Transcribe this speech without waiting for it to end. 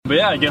But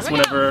yeah, I guess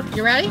whenever...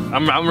 You ready?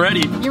 I'm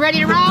ready. You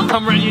ready to roll?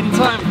 I'm ready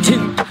anytime.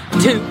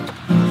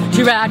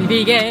 Two rowdy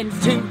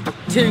vegans, two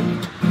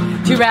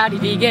rowdy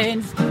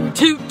vegans,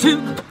 two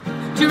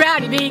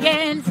rowdy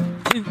vegans,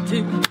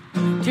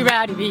 two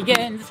rowdy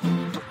vegans,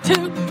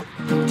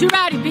 two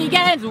rowdy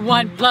vegans,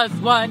 1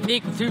 + 1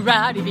 = 2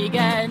 rowdy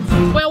vegans.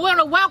 Well, we want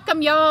to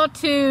welcome y'all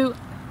to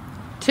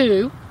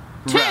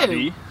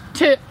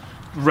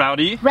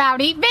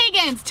Rowdy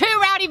vegans. 2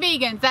 rowdy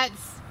vegans.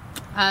 That's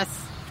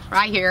us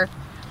right here.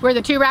 We're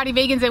the 2 rowdy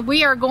vegans, and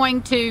we are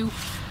going to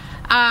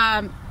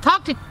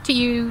talk to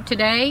you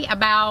today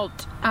about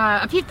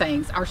a few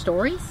things. Our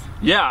stories.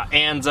 Yeah,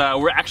 and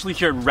we're actually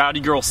here at Rowdy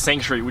Girl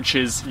Sanctuary, which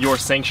is your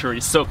sanctuary.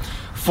 So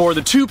for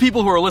the 2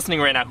 people who are listening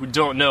right now who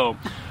don't know,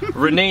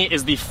 Renee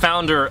is the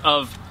founder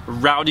of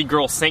Rowdy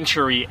Girl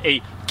Sanctuary,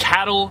 a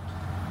cattle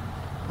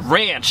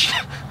ranch.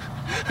 I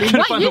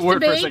couldn't find the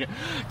word for a second.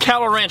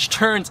 Cattle ranch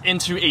turns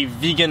into a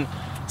vegan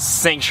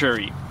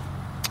sanctuary.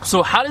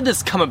 So how did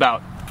this come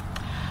about?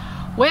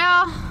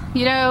 Well,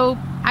 you know,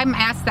 I'm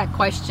asked that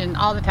question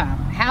all the time.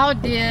 How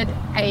did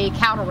a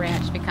cattle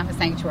ranch become a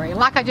sanctuary?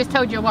 Like I just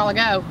told you a while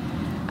ago,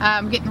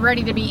 I'm getting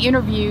ready to be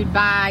interviewed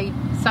by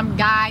some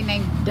guy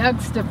named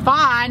Doug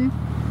Stefan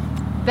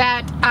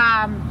that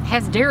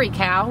has dairy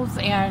cows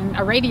and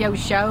a radio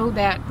show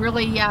that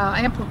really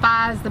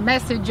amplifies the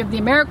message of the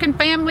American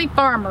family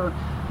farmer.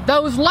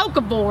 Those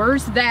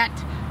locavores that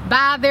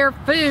buy their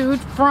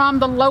food from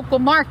the local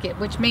market,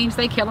 which means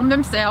they kill them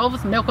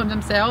themselves, milk them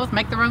themselves,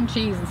 make their own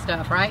cheese and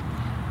stuff, right?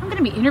 I'm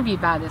going to be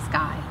interviewed by this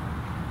guy.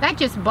 That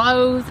just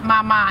blows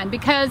my mind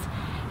because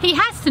he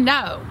has to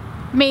know.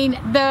 I mean,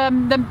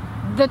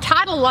 the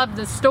title of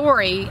the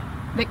story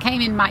that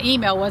came in my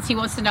email was he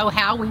wants to know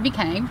how we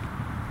became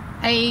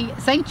a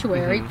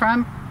sanctuary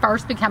from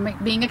first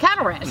being a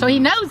cattle ranch. So he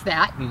knows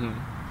that.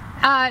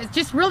 It's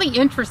just really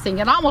interesting.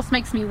 It almost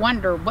makes me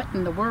wonder what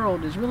in the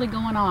world is really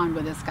going on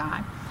with this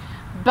guy.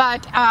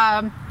 But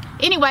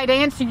anyway, to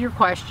answer your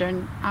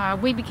question,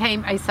 we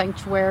became a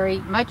sanctuary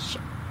much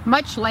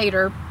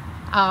later.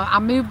 I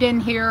moved in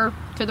here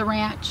to the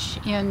ranch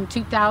in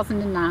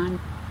 2009.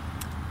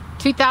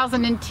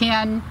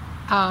 2010,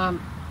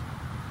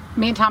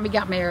 me and Tommy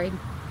got married.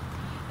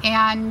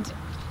 And,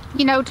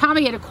 you know,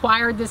 Tommy had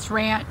acquired this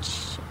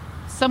ranch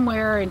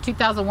somewhere in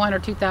 2001 or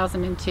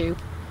 2002.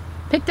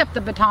 Picked up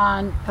the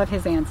baton of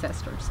his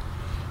ancestors.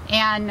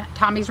 And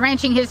Tommy's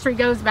ranching history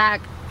goes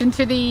back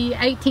into the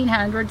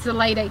 1800s, the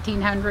late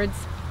 1800s.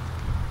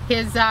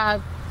 His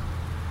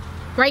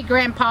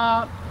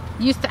great-grandpa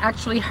used to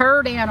actually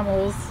herd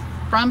animals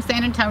from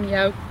San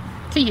Antonio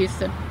to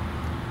Houston,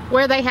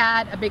 where they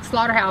had a big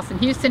slaughterhouse in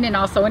Houston and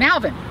also in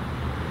Alvin.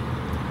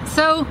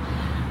 So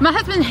my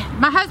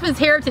husband's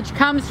heritage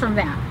comes from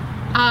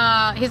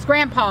that. His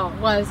grandpa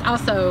was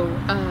also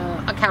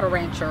a cattle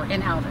rancher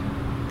in Alvin.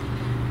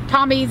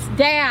 Tommy's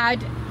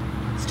dad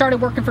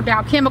started working for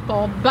Dow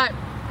Chemical, but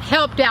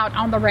helped out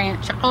on the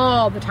ranch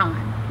all the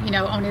time, you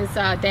know, on his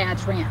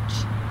dad's ranch.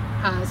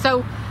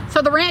 So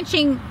the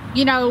ranching,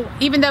 you know,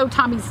 even though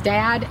Tommy's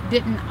dad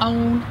didn't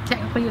own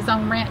technically his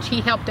own ranch,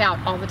 he helped out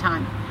all the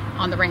time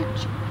on the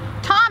ranch.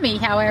 Tommy,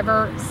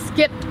 however,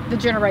 skipped the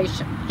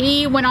generation.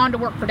 He went on to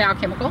work for Dow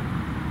Chemical,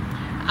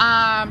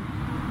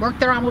 worked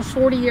there almost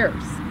 40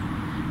 years.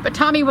 But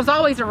Tommy was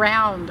always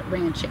around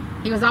ranching.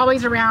 He was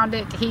always around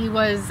it. He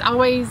was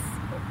always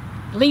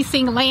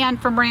leasing land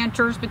from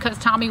ranchers because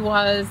Tommy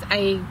was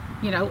a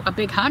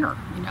big hunter.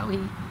 You know, he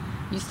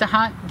used to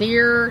hunt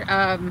deer,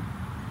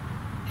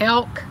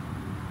 elk,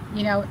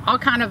 you know, all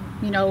kind of,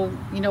 you know,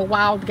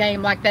 wild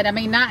game like that. I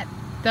mean, not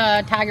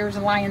the tigers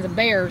and lions and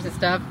bears and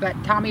stuff, but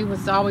Tommy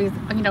was always,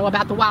 you know,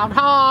 about the wild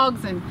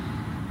hogs and,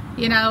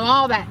 you know,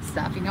 all that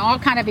stuff, you know, all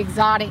kind of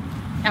exotic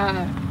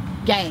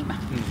game.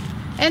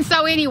 And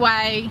so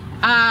anyway,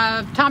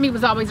 Tommy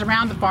was always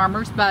around the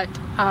farmers, but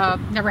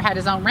never had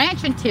his own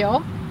ranch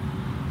until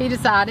he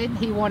decided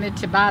he wanted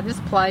to buy this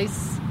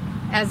place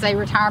as a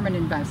retirement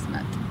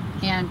investment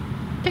and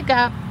pick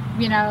up,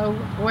 you know,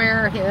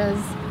 where his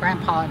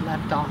grandpa had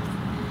left off.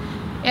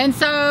 And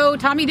so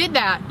Tommy did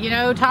that. You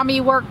know, Tommy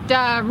worked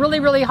really,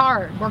 really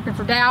hard working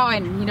for Dow.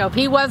 And, you know, if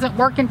he wasn't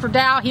working for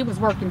Dow, he was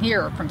working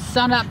here. From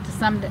sun up to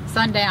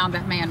sundown,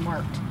 that man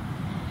worked.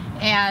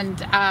 And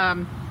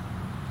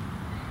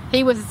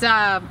he was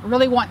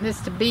really wanting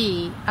this to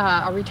be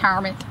a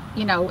retirement,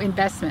 you know,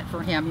 investment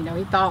for him. You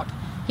know,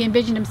 he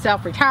envisioned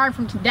himself retiring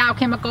from Dow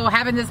Chemical,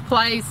 having this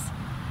place,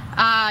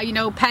 you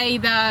know, pay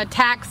the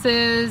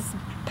taxes,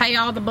 pay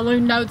all the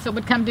balloon notes that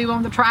would come due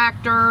on the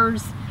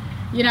tractors,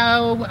 you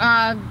know,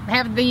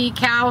 have the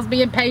cows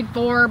being paid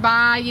for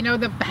by, you know,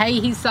 the hay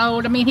he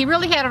sold. I mean, he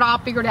really had it all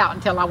figured out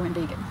until I went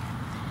vegan.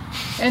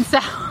 And so...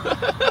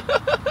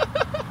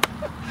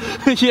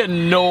 He had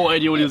no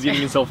idea what he was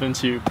getting himself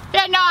into. He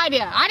had no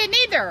idea. I didn't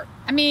either.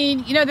 I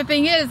mean, you know, the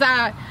thing is,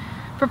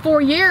 for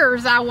 4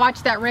 years, I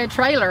watched that red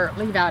trailer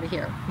leave out of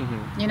here.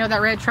 Mm-hmm. You know,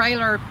 that red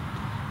trailer,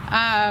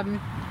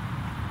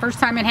 first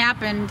time it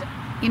happened,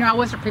 you know, I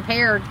wasn't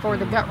prepared for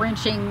the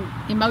gut-wrenching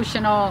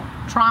emotional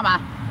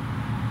trauma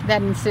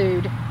that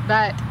ensued.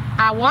 But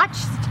I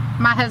watched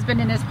my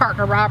husband and his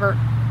partner, Robert,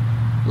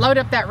 load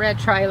up that red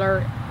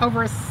trailer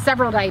over a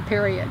several-day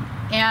period.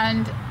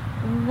 And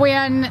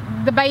when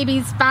the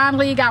babies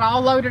finally got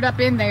all loaded up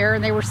in there,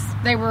 and they were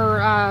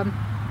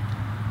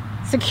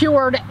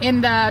secured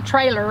in the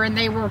trailer, and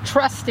they were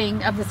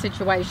trusting of the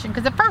situation,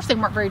 because at first they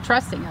weren't very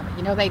trusting of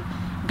it. They'd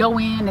go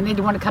in and they'd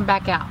want to come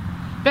back out.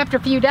 But after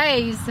a few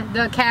days,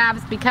 the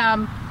calves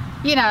become,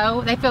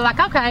 they feel like,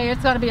 okay,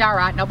 it's going to be all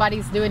right.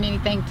 Nobody's doing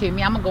anything to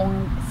me. I'm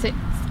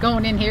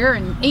going in here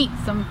and eat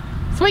some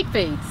sweet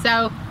feed.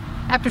 So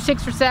after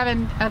 6 or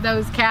 7 of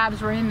those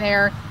calves were in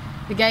there,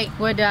 the gate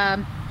would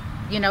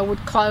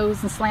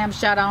close and slam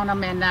shut on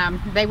them, and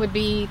they would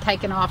be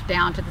taken off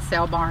down to the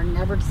sale barn,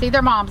 never to see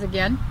their moms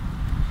again.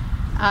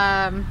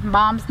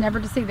 Moms never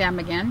to see them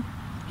again.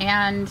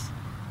 And,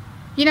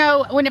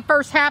 when it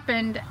first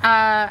happened,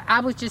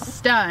 I was just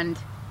stunned.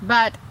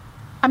 But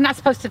I'm not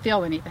supposed to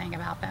feel anything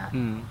about that.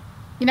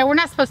 We're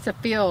not supposed to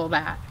feel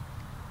that,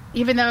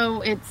 even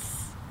though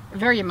it's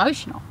very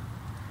emotional.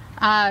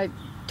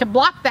 To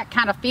block that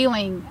kind of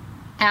feeling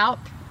out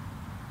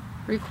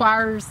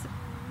requires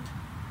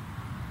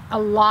a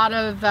lot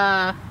of,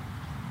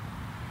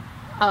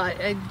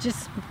 it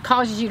just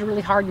causes you to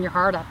really harden your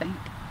heart, I think,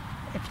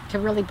 to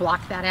really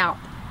block that out,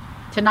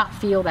 to not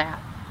feel that,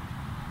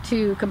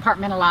 to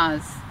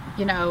compartmentalize,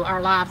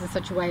 our lives in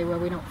such a way where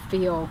we don't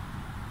feel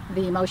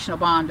the emotional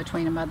bond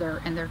between a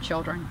mother and their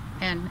children.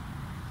 And,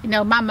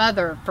 my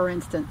mother, for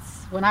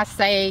instance, when I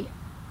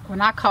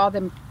call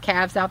them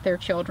calves out their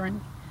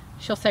children,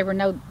 she'll say, well,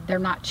 no, they're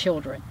not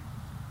children.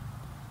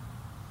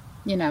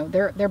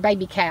 They're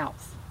baby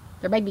cows.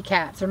 They're baby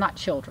calves. They're not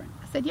children.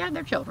 I said, yeah,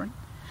 they're children.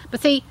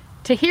 But see,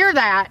 to hear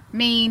that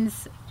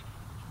means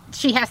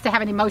she has to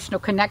have an emotional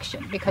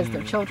connection because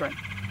they're children.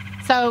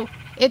 So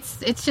it's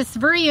just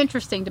very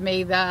interesting to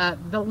me, the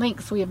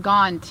lengths we have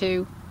gone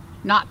to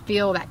not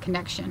feel that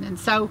connection. And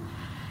so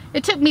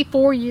it took me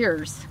 4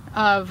 years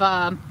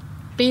of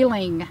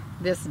feeling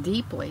this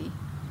deeply.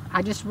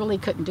 I just really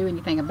couldn't do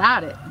anything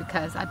about it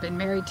because I've been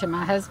married to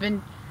my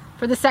husband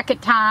for the second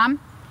time.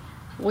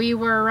 We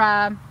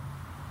were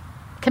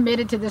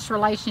committed to this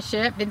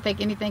relationship, didn't think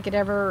anything could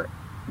ever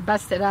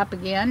bust it up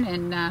again,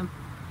 and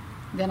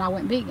then I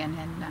went vegan,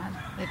 and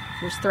it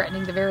was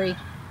threatening the very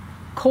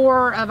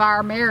core of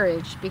our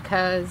marriage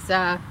because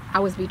I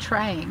was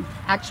betraying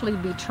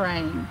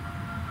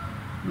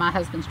my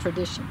husband's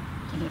tradition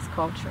and his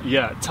culture.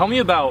 Yeah, tell me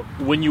about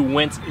when you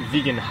went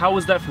vegan. How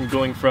was that from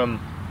going from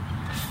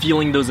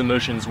feeling those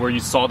emotions where you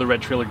saw the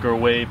red trailer go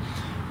away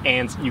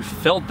and you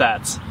felt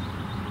that?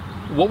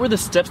 What were the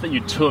steps that you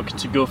took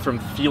to go from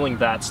feeling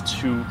that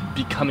to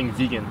becoming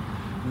vegan?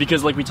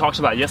 Because like we talked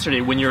about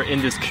yesterday, when you're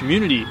in this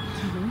community,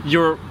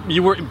 you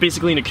were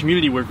basically in a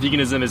community where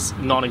veganism is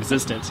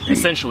non-existent,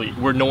 essentially,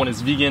 where no one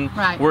is vegan,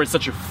 right, where it's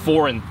such a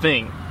foreign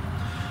thing.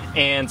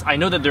 And I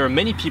know that there are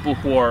many people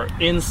who are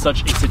in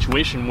such a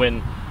situation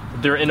when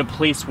they're in a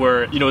place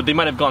where, they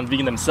might have gone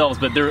vegan themselves,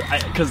 but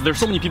because there's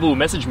so many people who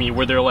message me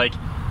where they're like,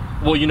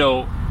 well,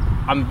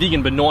 I'm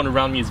vegan, but no one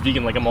around me is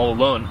vegan, like I'm all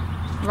alone.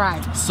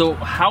 Right. So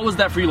how was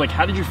that for you? Like,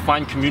 how did you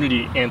find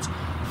community and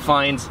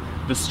find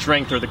the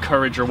strength or the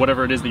courage or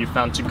whatever it is that you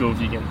found to go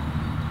vegan?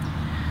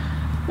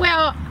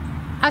 Well,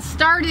 I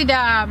started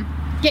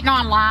getting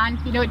online.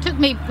 It took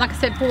me, like I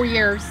said, 4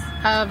 years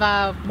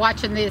of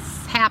watching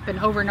this happen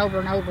over and over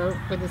and over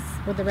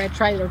with the red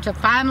trailer to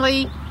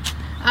finally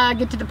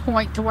get to the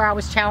point to where I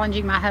was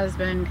challenging my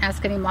husband,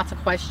 asking him lots of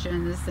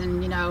questions,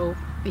 and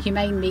the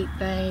humane meat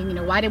thing.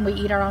 Why didn't we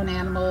eat our own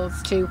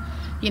animals? To,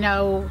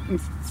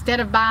 instead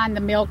of buying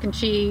the milk and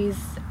cheese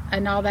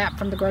and all that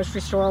from the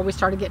grocery store, we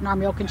started getting our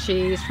milk and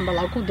cheese from a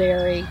local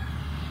dairy.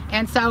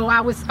 And so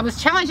I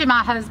was challenging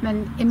my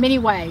husband in many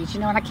ways,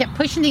 and I kept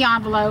pushing the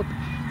envelope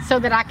so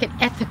that I could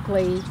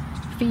ethically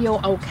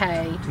feel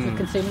okay with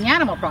consuming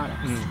animal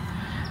products.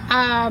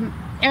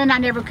 And I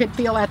never could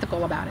feel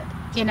ethical about it.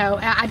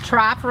 I'd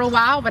try for a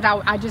while, but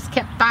I just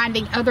kept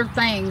finding other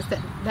things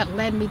that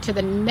led me to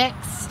the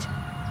next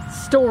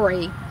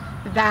story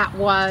that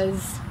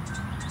was,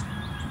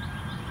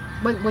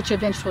 which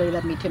eventually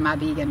led me to my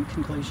vegan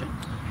conclusion.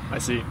 I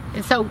see.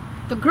 And so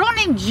the girl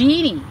named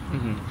Jeannie,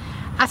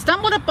 I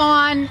stumbled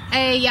upon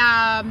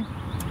I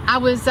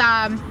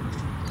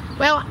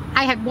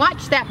had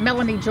watched that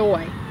Melanie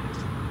Joy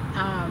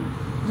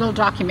little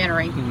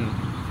documentary.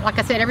 Like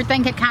I said,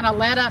 everything had kind of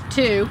led up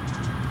to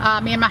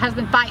me and my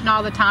husband fighting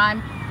all the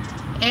time.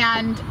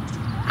 And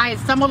I had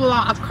stumbled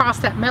across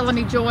that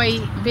Melanie Joy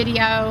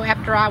video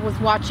after I was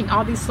watching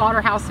all these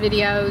slaughterhouse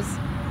videos.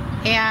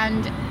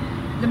 And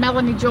the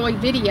Melanie Joy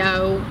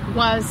video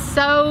was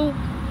so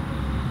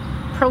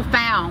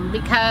profound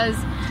because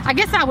I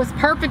guess I was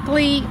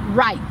perfectly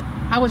ripe.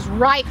 I was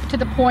ripe to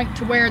the point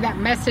to where that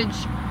message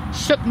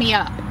shook me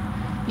up,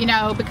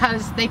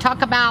 because they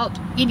talk about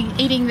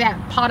eating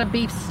that pot of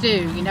beef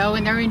stew,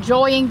 and they're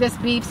enjoying this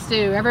beef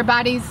stew.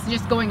 Everybody's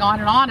just going on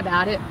and on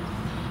about it.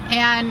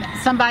 And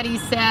somebody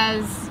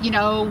says,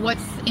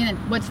 what's in it?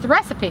 What's the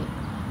recipe?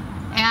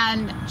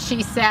 And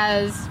she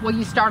says, well,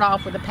 you start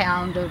off with a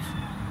pound of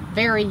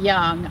very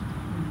young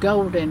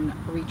golden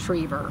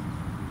retriever.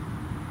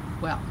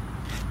 Well,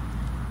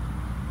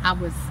 I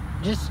was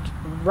just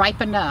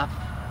ripe enough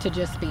to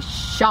just be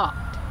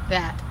shocked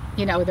that,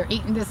 they're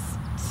eating this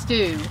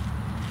stew,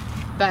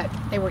 but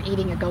they were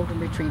eating a golden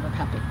retriever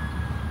puppy.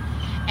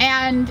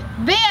 And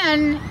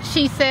then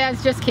she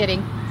says, just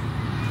kidding,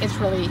 it's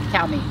really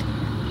cow meat.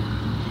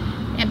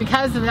 And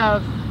because of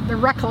the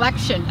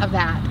recollection of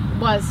that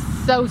was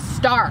so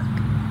stark,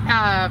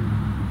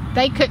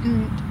 they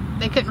couldn't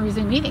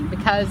resume eating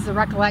because the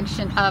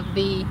recollection of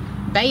the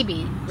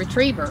baby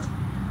retriever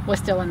was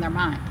still in their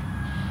mind.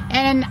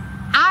 And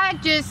I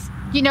just,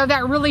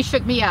 that really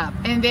shook me up.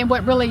 And then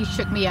what really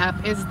shook me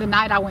up is the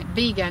night I went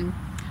vegan.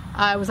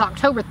 It was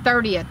October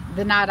 30th,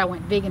 the night I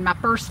went vegan. My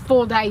first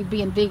full day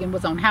being vegan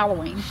was on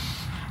Halloween.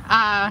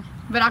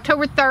 But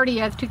October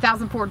 30th,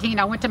 2014,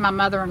 I went to my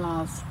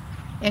mother-in-law's,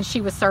 and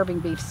she was serving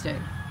beef stew.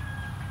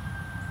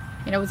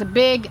 It was a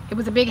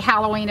big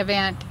Halloween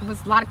event. It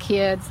was a lot of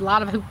kids, a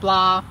lot of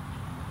hoopla.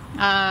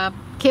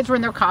 Kids were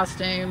in their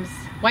costumes,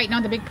 waiting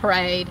on the big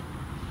parade.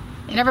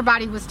 And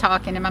everybody was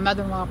talking, and my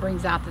mother-in-law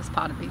brings out this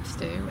pot of beef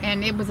stew.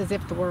 And it was as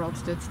if the world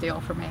stood still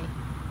for me.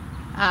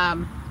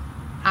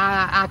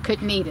 I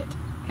couldn't eat it.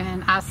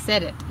 And I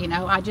said it,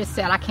 I just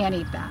said, I can't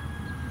eat that.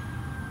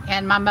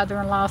 And my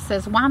mother-in-law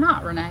says, why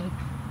not, Renee?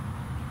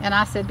 And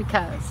I said,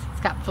 because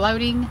it's got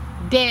floating,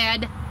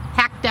 dead,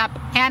 hacked up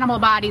animal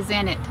bodies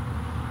in it.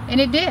 And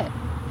it did.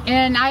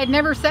 And I had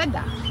never said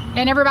that.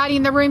 And everybody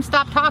in the room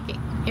stopped talking.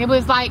 It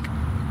was like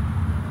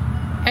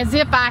as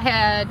if I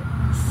had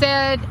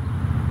said,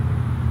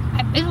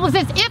 it was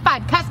as if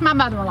I'd cussed my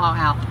mother-in-law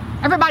out.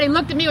 Everybody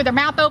looked at me with their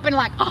mouth open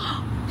like,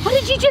 oh, what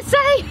did you just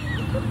say?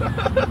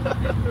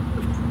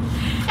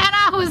 And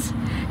I was,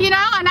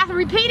 and I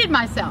repeated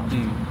myself.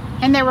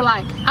 And they were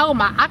like, oh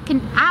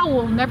I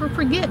will never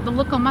forget the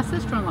look on my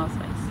sister-in-law's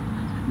face.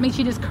 I mean,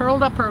 she just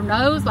curled up her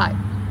nose like,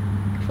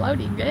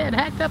 floating dead,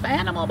 hacked up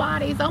animal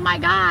bodies. Oh my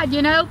God,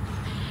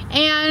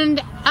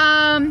 And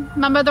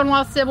my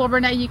mother-in-law said, well,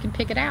 Renee, you can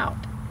pick it out.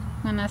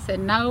 And I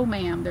said, no,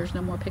 ma'am, there's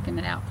no more picking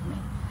it out for me.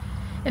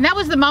 And that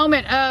was the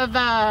moment of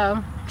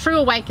true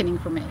awakening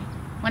for me,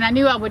 when I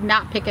knew I would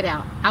not pick it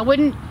out. I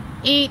wouldn't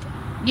eat,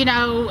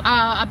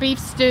 a beef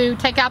stew,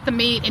 take out the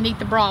meat, and eat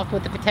the broth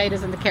with the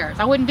potatoes and the carrots.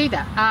 I wouldn't do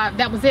that.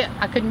 That was it.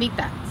 I couldn't eat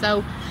that.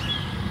 So,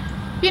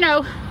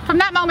 from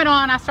that moment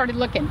on, I started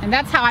looking. And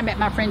that's how I met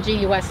my friend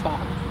Jeannie Westfall.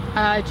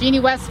 Jeannie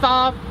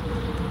Westfall,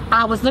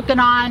 I was looking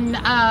on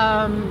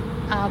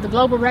the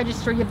Global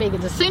Registry of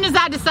Vegans. As soon as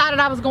I decided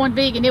I was going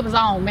vegan, it was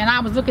on. Man, I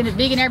was looking at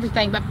vegan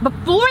everything. But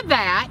before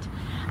that,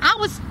 I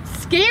was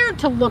scared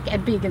to look at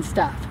vegan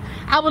stuff.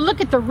 I would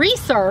look at the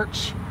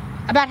research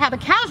about how the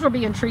cows were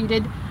being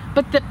treated,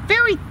 but the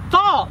very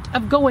thought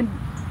of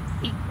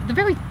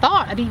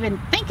even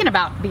thinking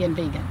about being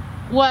vegan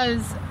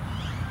was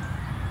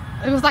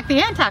like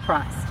the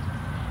Antichrist.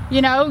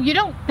 You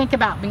don't think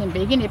about being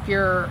vegan if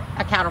you're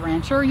a cattle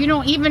rancher. You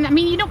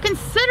don't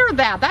consider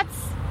that.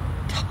 That's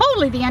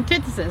totally the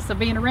antithesis of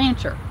being a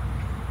rancher.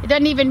 It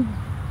doesn't even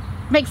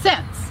make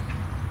sense,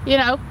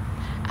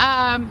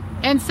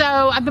 And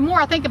so the more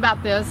I think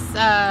about this,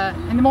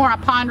 and the more I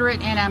ponder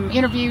it and I'm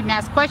interviewed and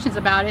asked questions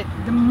about it,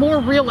 the more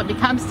real it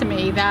becomes to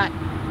me that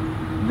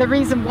the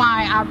reason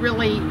why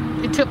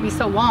it took me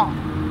so long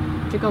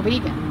to go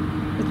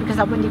vegan was because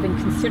I wouldn't even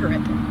consider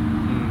it.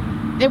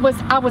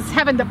 I was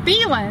having the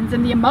feelings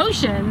and the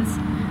emotions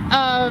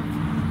of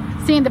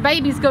seeing the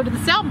babies go to the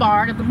cell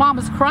barn, of the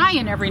mamas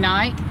crying every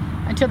night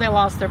until they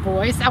lost their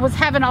voice. I was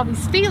having all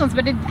these feelings,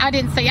 but I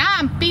didn't say,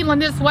 I'm feeling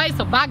this way,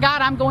 so by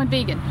God, I'm going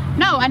vegan.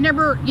 No, I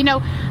never,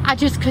 I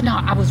just could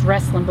not. I was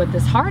wrestling with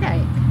this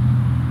heartache.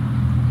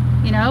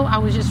 I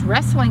was just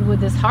wrestling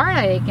with this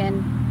heartache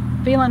and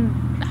feeling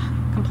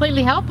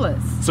completely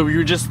helpless. So you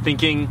were just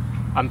thinking,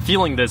 I'm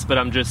feeling this, but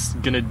I'm just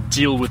going to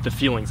deal with the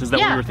feelings. Is that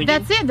what you were thinking?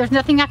 That's it. There's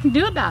nothing I can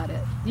do about it,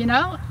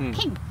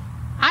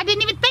 I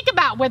didn't even think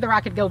about whether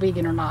I could go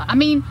vegan or not. I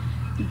mean,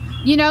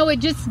 it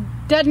just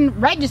doesn't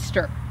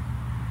register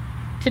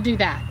to do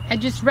that. It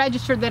just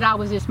registered that I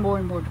was just more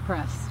and more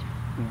depressed.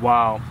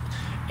 Wow.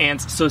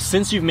 And so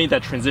since you've made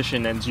that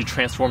transition and you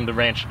transformed the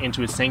ranch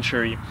into a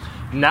sanctuary,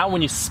 now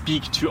when you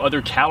speak to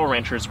other cattle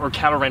ranchers or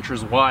cattle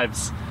ranchers'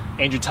 wives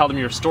and you tell them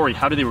your story,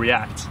 how do they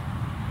react?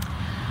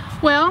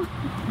 Well,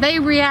 they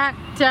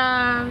react,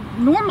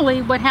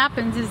 normally what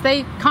happens is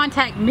they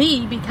contact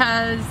me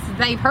because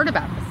they've heard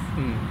about us.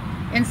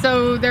 And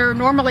so they're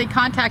normally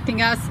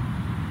contacting us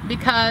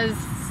because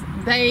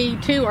they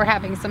too are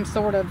having some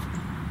sort of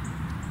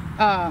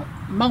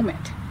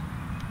moment.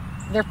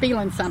 They're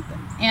feeling something.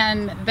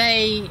 And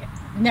they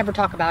never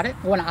talk about it.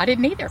 Well, I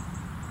didn't either.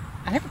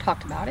 I never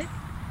talked about it.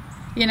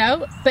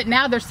 But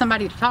now there's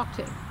somebody to talk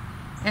to.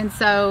 And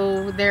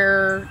so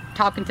they're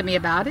talking to me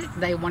about it.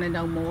 They want to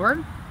know more.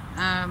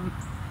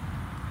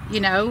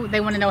 They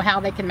want to know how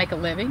they can make a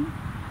living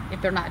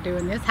if they're not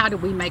doing this. How do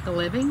we make a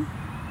living?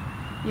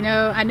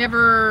 I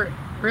never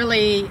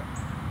really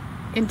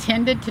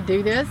intended to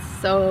do this,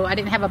 so I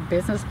didn't have a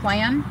business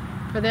plan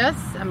for this.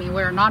 I mean,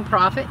 we're a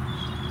nonprofit.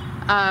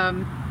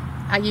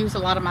 I use a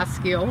lot of my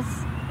skills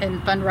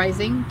and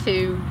fundraising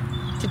to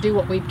do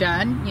what we've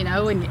done, you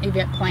know, and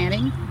event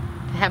planning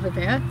to have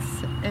events.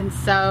 And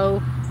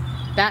so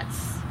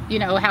that's, you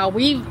know,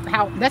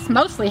 that's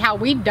mostly how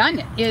we've done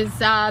it is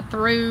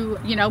through,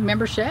 you know,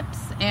 memberships.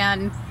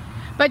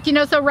 But, you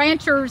know, so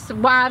ranchers'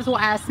 wives will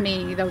ask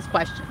me those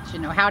questions, you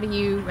know, how do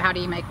you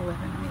make a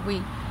living? I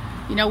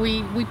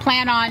mean, we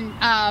plan on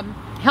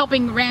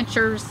helping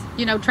ranchers,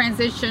 you know,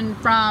 transition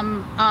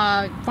from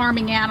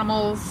farming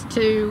animals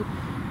to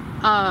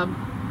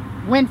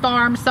wind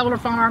farms, solar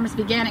farms,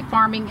 veganic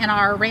farming in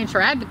our rancher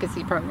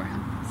advocacy program.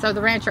 So the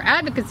rancher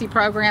advocacy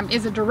program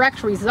is a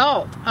direct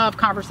result of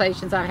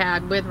conversations I've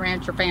had with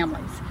rancher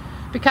families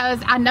because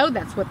I know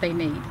that's what they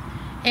need.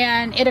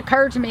 And it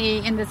occurred to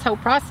me in this whole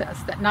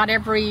process that not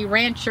every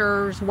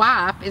rancher's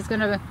wife is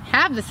going to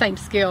have the same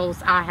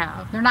skills I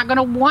have. They're not going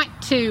to want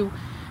to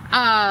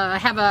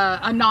have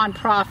a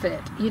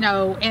nonprofit, you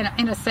know,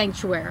 in a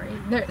sanctuary.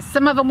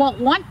 Some of them won't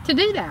want to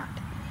do that.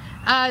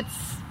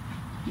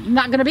 It's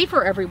not going to be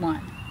for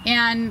everyone.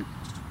 And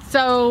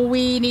so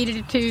we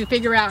needed to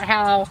figure out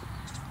how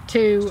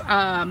to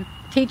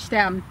teach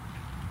them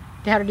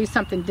how to do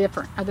something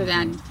different other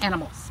than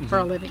animals for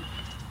a living.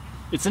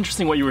 It's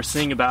interesting what you were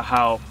saying about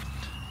how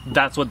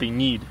that's what they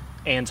need,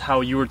 and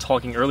how you were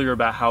talking earlier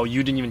about how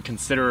you didn't even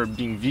consider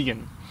being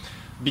vegan.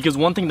 Because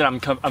one thing that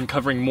I'm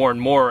covering more and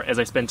more as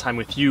I spend time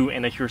with you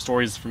and I hear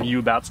stories from you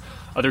about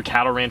other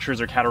cattle ranchers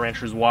or cattle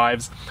ranchers'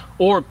 wives,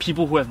 or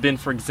people who have been,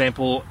 for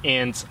example,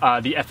 in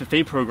the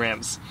FFA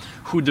programs,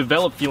 who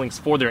develop feelings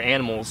for their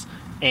animals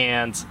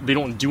and they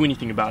don't do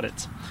anything about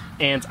it.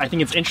 And I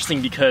think it's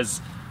interesting because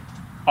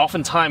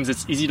oftentimes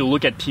it's easy to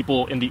look at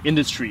people in the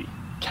industry,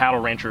 cattle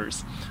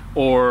ranchers,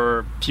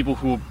 or people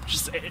who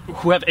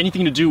have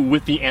anything to do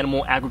with the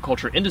animal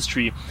agriculture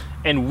industry,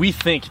 and we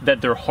think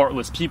that they're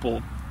heartless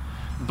people.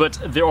 But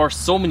there are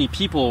so many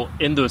people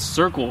in those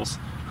circles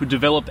who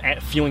develop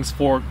feelings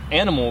for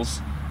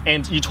animals.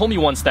 And you told me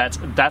once that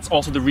that's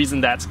also the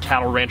reason that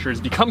cattle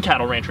ranchers become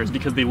cattle ranchers,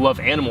 because they love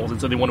animals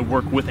and so they want to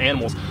work with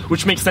animals,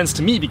 which makes sense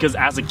to me because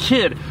as a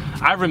kid,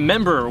 I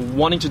remember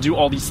wanting to do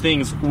all these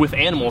things with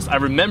animals. I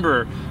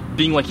remember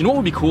being like, you know what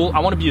would be cool? I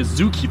want to be a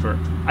zookeeper.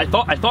 I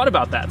thought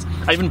about that.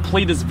 I even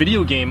played this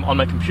video game on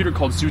my computer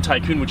called Zoo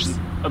Tycoon, which is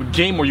a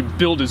game where you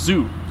build a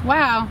zoo.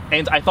 Wow.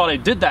 And I thought I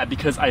did that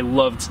because I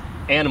loved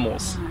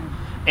animals.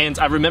 And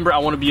I remember I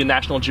want to be a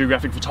National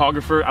Geographic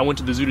photographer. I went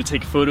to the zoo to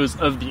take photos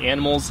of the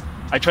animals.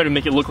 I tried to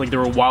make it look like they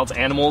were wild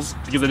animals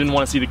because I didn't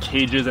want to see the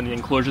cages and the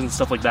enclosures and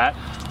stuff like that,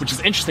 which is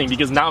interesting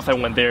because now if I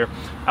went there,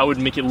 I would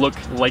make it look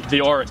like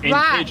they are in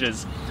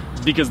cages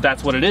because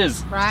that's what it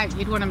is. Right,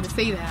 you'd want them to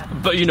see that.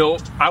 But, you know,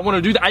 I want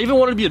to do that. I even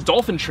wanted to be a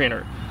dolphin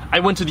trainer. I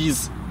went to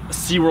these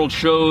SeaWorld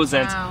shows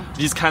and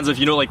these kinds of,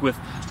 you know, like with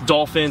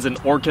dolphins and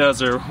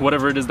orcas or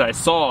whatever it is that I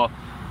saw,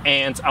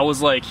 and I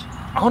was like,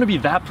 I want to be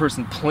that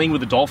person playing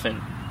with a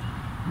dolphin.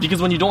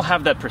 Because when you don't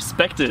have that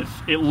perspective,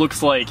 it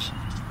looks like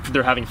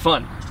they're having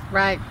fun.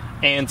 Right.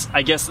 And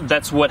I guess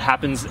that's what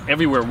happens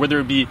everywhere, whether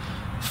it be,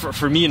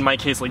 for me in my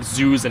case, like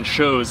zoos and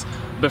shows.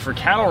 But for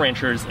cattle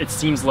ranchers, it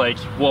seems like,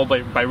 well,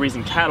 by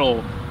raising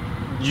cattle,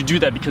 you do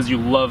that because you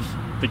love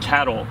the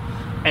cattle.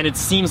 And it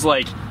seems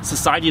like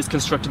society has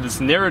constructed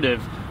this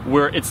narrative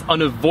where it's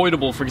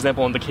unavoidable, for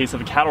example, in the case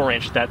of a cattle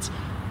ranch, that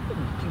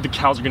the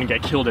cows are going to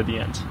get killed at the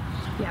end.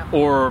 Yeah.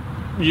 Or,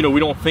 you know,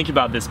 we don't think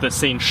about this, but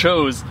say in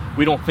shows,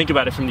 we don't think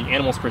about it from the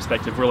animal's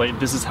perspective. We're like,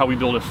 this is how we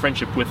build a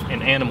friendship with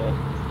an animal.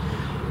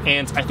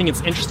 And I think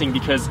it's interesting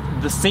because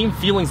the same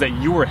feelings that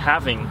you were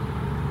having,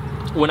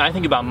 when I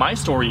think about my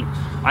story,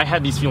 I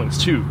had these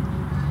feelings too.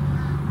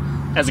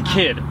 As a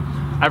kid,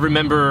 I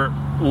remember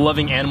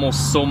loving animals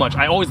so much.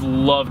 I always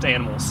loved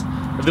animals.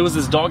 There was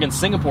this dog in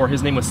Singapore,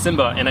 his name was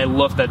Simba, and I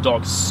loved that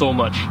dog so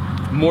much.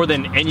 More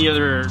than any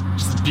other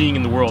just being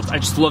in the world. I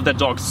just love that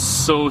dog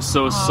so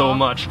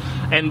much.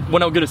 And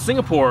when I would go to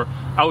Singapore,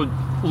 I would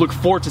look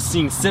forward to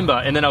seeing Simba,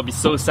 and then I would be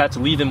so sad to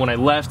leave him when I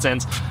left,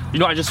 and, you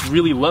know, I just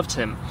really loved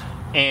him.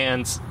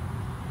 And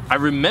I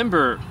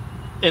remember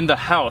in the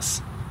house,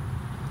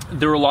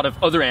 there were a lot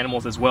of other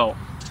animals as well.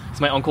 So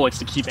my uncle likes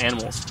to keep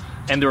animals.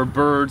 And there were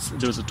birds,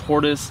 there was a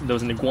tortoise, there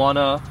was an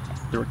iguana,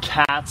 there were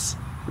cats.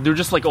 There were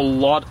just like a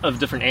lot of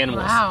different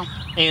animals. Wow.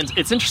 And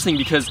it's interesting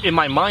because in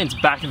my mind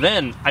back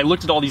then, I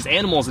looked at all these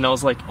animals and I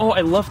was like, oh,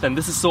 I love them.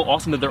 This is so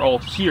awesome that they're all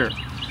here.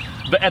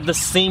 But at the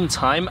same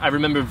time, I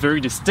remember very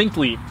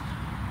distinctly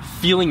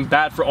feeling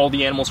bad for all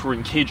the animals who were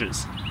in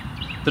cages.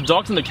 The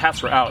dogs and the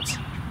cats were out,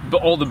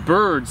 but all the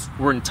birds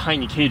were in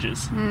tiny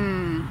cages.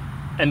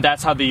 And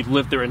that's how they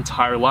lived their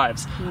entire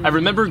lives. I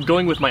remember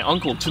going with my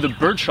uncle to the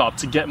bird shop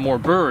to get more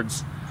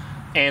birds,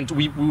 and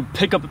we would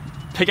pick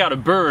out a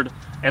bird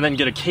and then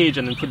get a cage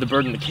and then put the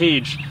bird in the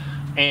cage.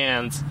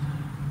 And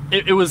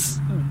it was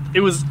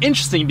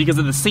interesting because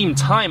at the same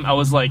time I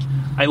was like,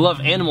 I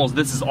love animals,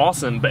 this is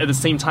awesome, but at the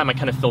same time I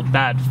kind of felt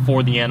bad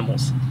for the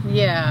animals.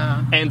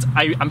 Yeah. And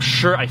I'm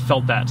sure I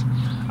felt that.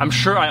 I'm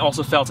sure I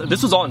also felt,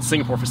 this was all in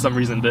Singapore for some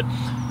reason, but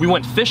we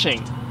went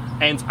fishing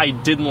and I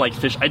didn't like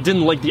fish. I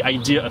didn't like the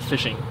idea of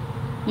fishing.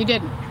 You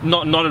didn't?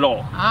 Not at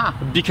all. Ah.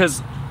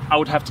 Because I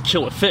would have to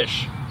kill a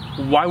fish.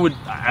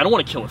 I don't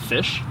want to kill a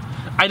fish.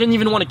 I didn't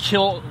even want to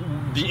kill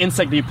the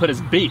insect that you put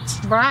as bait.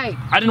 Right.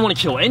 I didn't want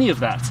to kill any of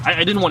that.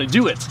 I didn't want to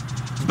do it.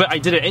 But I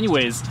did it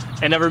anyways,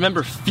 and I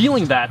remember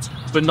feeling that,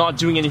 but not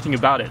doing anything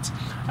about it.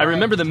 I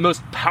remember the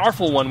most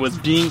powerful one was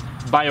being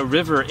by a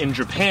river in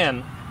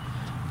Japan,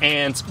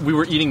 and we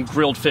were eating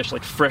grilled fish,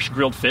 like fresh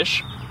grilled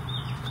fish.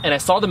 And I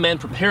saw the man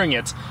preparing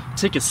it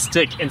take a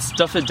stick and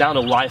stuff it down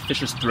a live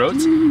fish's throat,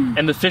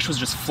 and the fish was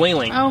just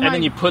flailing. Oh and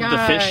then you put God.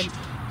 the fish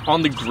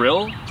on the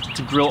grill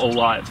to grill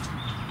alive.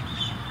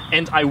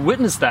 And I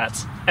witnessed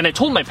that, and I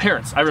told my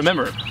parents, I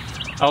remember.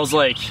 I was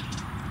like,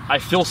 I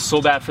feel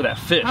so bad for that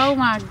fish. Oh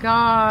my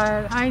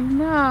God, I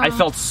know. I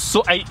felt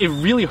it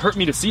really hurt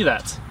me to see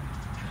that.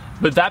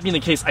 But that being the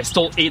case, I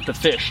still ate the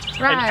fish.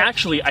 Right. And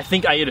actually, I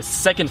think I ate a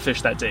second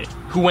fish that day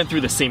who went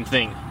through the same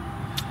thing.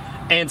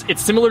 And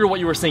it's similar to what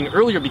you were saying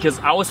earlier, because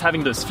I was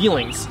having those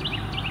feelings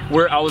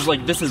where I was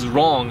like, this is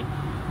wrong.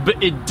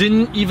 But it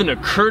didn't even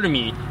occur to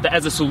me that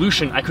as a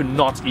solution, I could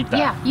not eat that.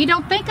 Yeah, you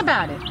don't think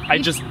about it. I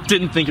just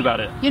didn't think about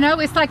it. You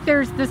know, it's like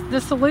there's the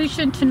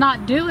solution to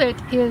not do it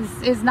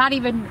is not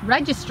even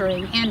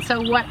registering. And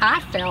so what I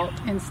felt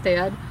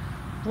instead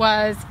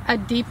was a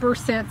deeper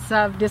sense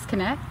of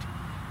disconnect,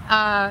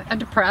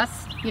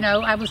 depressed. You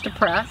know, I was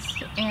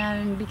depressed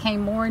and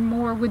became more and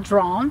more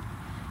withdrawn.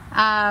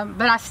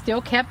 But I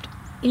still kept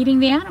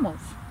eating the animals.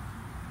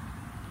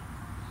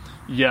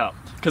 Yeah,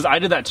 because I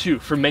did that too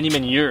for many,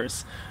 many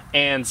years.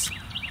 And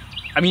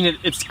I mean,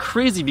 it's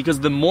crazy because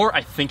the more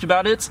I think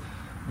about it,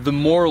 the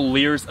more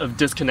layers of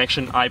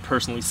disconnection I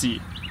personally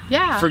see.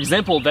 Yeah. For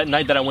example, that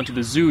night that I went to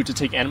the zoo to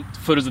take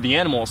photos of the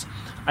animals,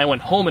 I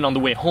went home, and on the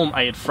way home,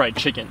 I ate fried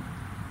chicken.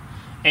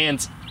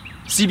 And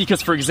see,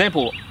 because for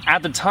example,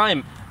 at the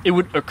time, it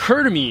would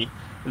occur to me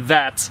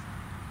that,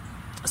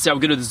 see, I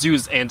would go to the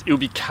zoos and it would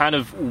be kind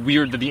of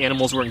weird that the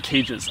animals were in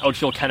cages. I would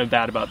feel kind of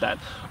bad about that.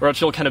 Or I'd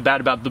feel kind of bad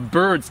about the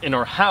birds in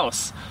our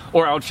house.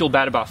 Or I would feel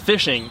bad about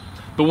fishing.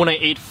 But when I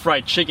ate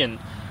fried chicken,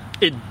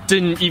 it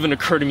didn't even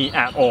occur to me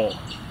at all.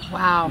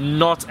 Wow.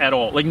 Not at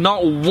all. Like,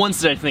 not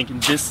once did I think,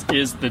 this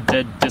is the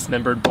dead,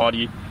 dismembered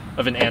body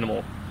of an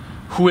animal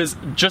who is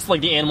just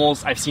like the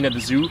animals I've seen at the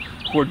zoo,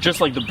 who are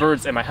just like the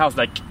birds at my house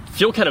that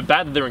feel kind of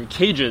bad that they're in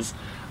cages,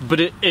 but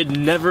it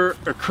never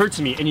occurred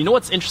to me. And you know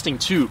what's interesting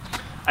too?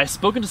 I've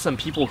spoken to some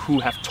people who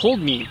have told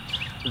me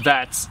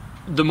that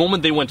the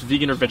moment they went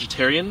vegan or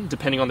vegetarian,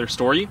 depending on their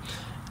story,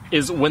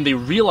 is when they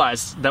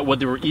realized that what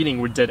they were eating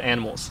were dead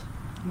animals.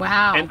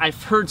 Wow. And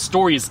I've heard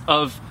stories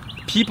of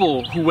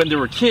people who, when they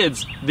were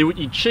kids, they would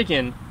eat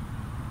chicken,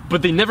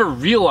 but they never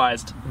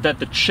realized that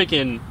the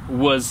chicken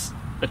was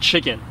a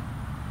chicken.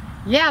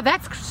 Yeah,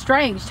 that's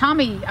strange.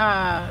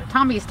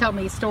 Tommy's told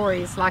me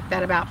stories like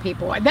that about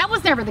people. That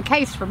was never the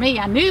case for me.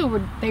 I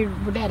knew they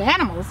were dead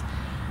animals,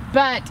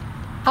 but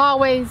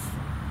always,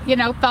 you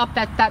know, thought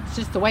that that's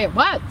just the way it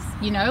was.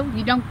 You know,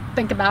 you don't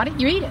think about it,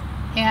 you eat it.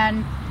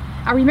 And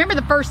I remember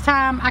the first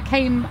time I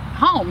came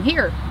home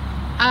here,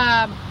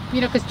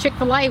 you know, because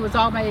Chick-fil-A was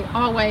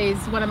always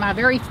one of my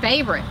very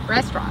favorite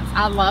restaurants.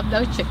 I love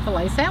those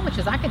Chick-fil-A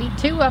sandwiches. I could eat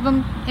 2 of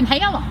them and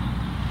hail them.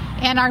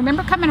 And I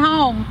remember coming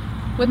home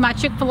with my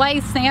Chick-fil-A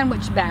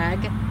sandwich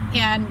bag,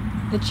 and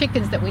the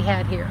chickens that we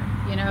had here,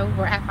 you know,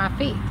 were at my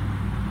feet.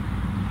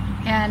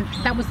 And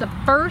that was the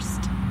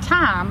first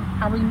time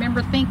I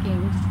remember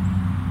thinking,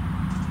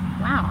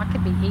 wow, I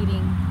could be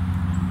eating,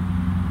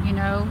 you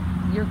know,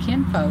 your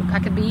kinfolk. I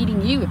could be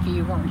eating you if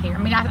you weren't here. I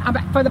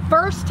mean, for the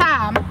first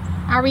time,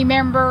 I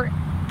remember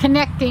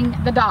connecting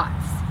the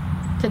dots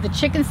to the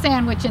chicken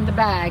sandwich in the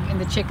bag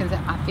and the chickens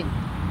at my feet.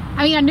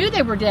 I mean, I knew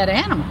they were dead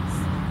animals,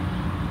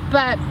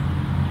 but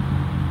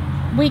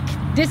we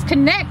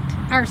disconnect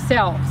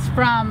ourselves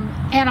from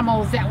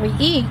animals that we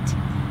eat,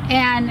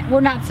 and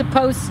we're not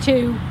supposed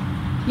to,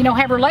 you know,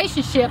 have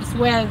relationships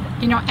with,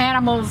 you know,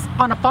 animals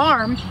on a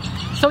farm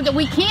so that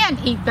we can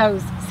eat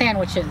those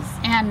sandwiches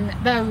and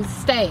those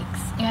steaks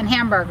and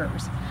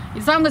hamburgers.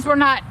 As long as we're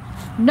not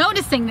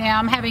noticing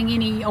them, having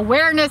any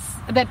awareness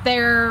that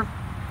they're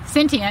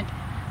sentient,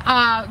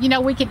 you know,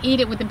 we can eat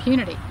it with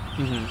impunity.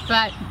 Mm-hmm.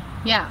 But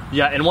yeah.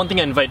 Yeah, and one thing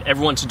I invite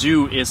everyone to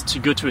do is to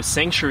go to a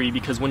sanctuary,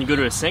 because when you go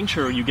to a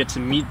sanctuary, you get to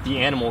meet the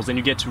animals and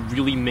you get to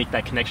really make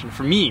that connection.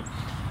 For me,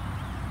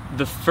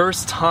 the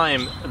first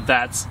time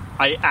that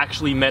I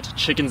actually met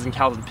chickens and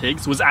cows and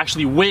pigs was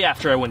actually way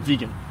after I went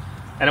vegan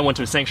and I went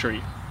to a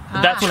sanctuary.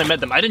 That's when I met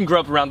them. I didn't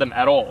grow up around them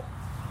at all.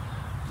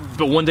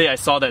 But one day I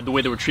saw that the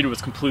way they were treated was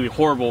completely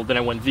horrible. Then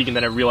I went vegan.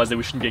 Then I realized that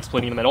we shouldn't be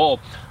exploiting them at all.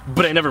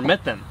 But I never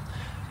met them.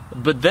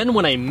 But then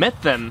when I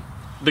met them,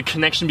 the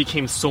connection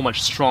became so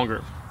much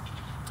stronger.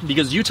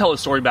 Because you tell a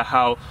story about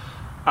how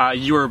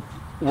you were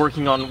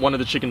working on one of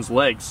the chicken's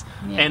legs.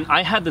 Yeah. And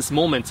I had this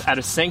moment at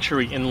a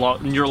sanctuary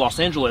near Los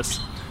Angeles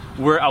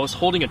where I was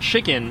holding a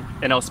chicken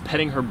and I was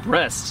petting her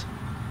breast.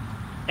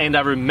 And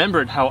I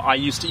remembered how I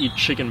used to eat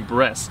chicken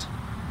breast.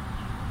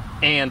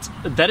 And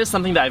that is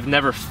something that I've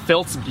never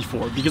felt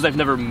before because I've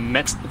never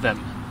met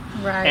them.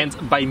 Right.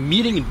 And by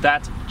meeting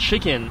that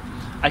chicken,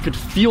 I could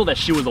feel that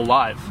she was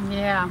alive.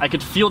 Yeah. I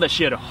could feel that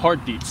she had a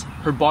heartbeat.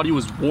 Her body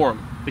was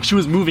warm. Like, she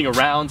was moving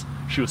around.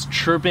 She was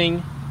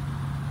chirping,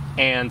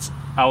 and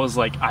I was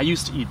like, I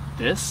used to eat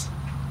this?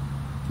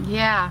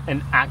 Yeah.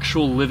 An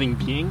actual living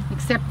being?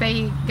 Except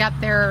they got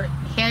their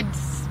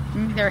heads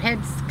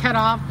cut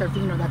off. Their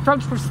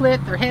throats were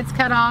slit. Their heads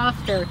cut off.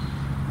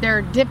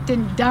 They're dipped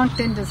and dunked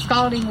into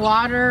scalding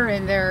water,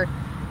 and they're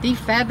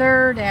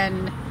defeathered.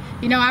 And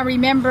I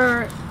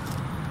remember,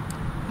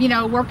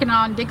 working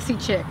on Dixie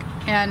Chick,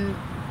 and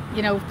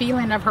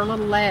feeling of her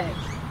little leg.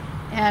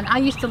 And I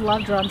used to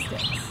love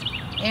drumsticks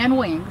and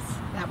wings.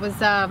 That was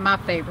my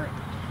favorite.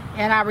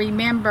 And I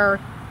remember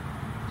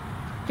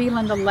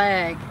feeling the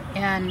leg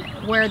and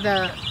where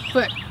the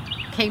foot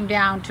came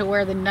down to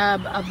where the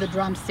nub of the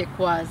drumstick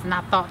was. And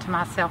I thought to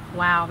myself,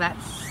 wow,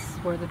 that's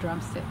where the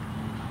drumstick,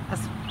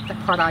 that's the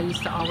part I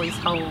used to always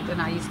hold,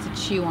 and I used to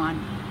chew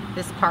on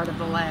this part of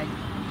the leg.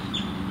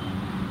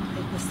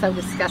 It was so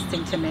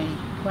disgusting to me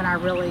when I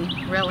really,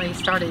 really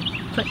started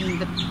putting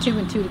the 2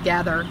 and 2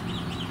 together.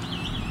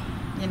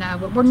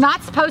 But we're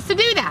not supposed to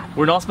do that.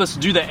 We're not supposed to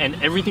do that,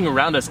 and everything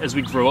around us as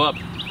we grow up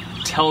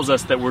tells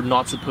us that we're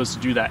not supposed to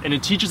do that, and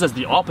it teaches us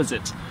the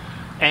opposite.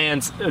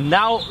 And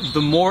now, the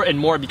more and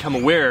more I become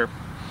aware,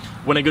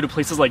 when I go to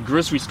places like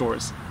grocery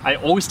stores, I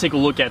always take a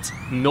look at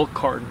milk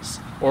cartons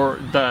or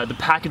the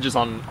packages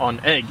on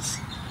eggs.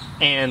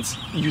 And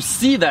you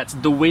see that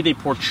the way they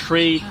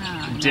portray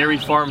dairy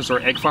farms or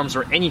egg farms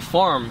or any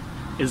farm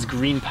is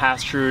green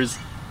pastures,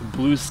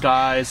 blue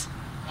skies,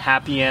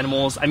 happy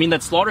animals. I mean,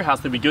 that slaughterhouse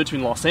that we go to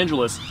in Los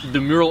Angeles,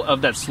 the mural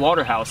of that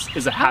slaughterhouse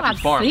is a happy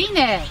farm. I've seen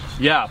it.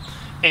 Yeah.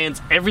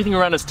 And everything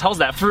around us tells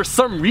that. For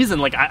some reason,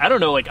 like, I don't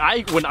know, like,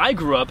 when I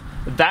grew up,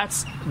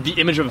 that's the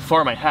image of a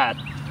farm I had.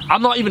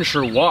 I'm not even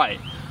sure why,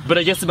 but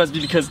I guess it must be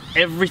because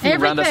everything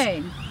around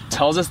us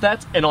tells us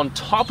that, and on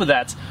top of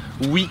that,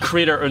 we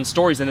create our own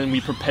stories and then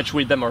we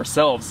perpetuate them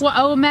ourselves. Well,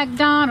 old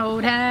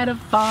MacDonald had a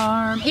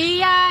farm,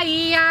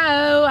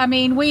 E-I-E-I-O. I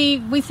mean,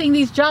 we sing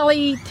these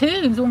jolly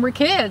tunes when we're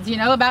kids,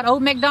 about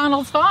old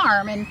MacDonald's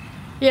farm, and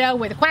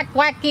with a quack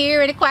quack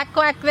here and a quack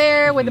quack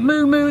there, with a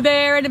moo moo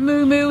there and a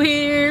moo moo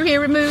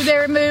here a moo,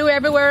 there a moo,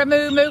 everywhere a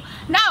moo moo.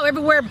 No,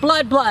 everywhere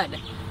blood.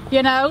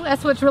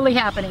 That's what's really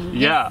happening.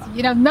 Yeah.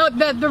 No,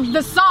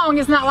 the song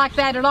is not like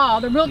that at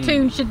all. The real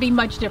tune should be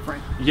much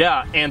different.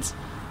 Yeah, and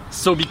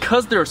so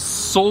because there are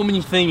so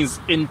many things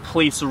in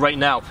place right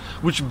now,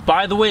 which,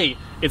 by the way,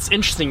 it's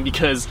interesting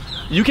because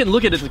you can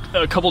look at it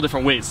a couple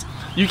different ways.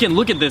 You can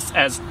look at this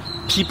as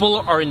people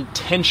are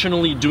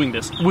intentionally doing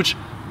this, which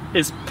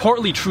is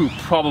partly true,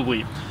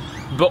 probably.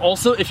 But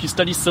also, if you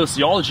study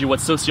sociology, what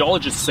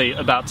sociologists say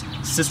about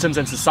systems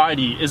and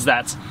society is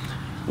that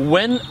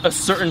when a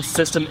certain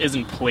system is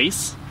in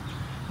place,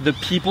 the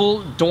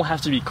people don't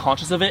have to be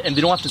conscious of it, and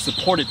they don't have to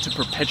support it to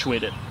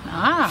perpetuate it.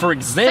 For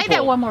example... Say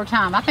that one more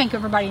time. I think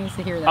everybody needs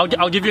to hear that.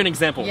 I'll give you an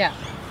example. Yeah.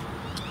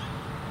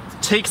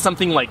 Take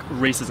something like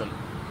racism.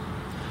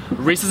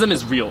 Racism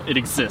is real. It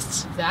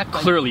exists. Exactly.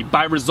 Clearly,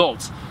 by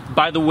results.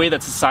 By the way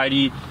that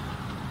society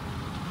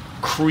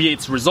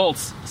creates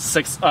results,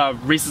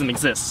 racism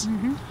exists.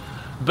 Mm-hmm.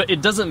 But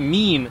it doesn't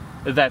mean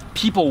that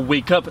people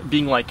wake up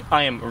being like,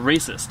 I am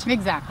racist.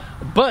 Exactly.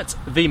 But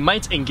they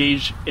might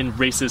engage in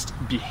racist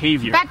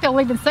behavior. In fact, they'll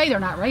even say they're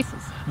not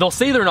racist. They'll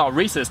say they're not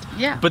racist,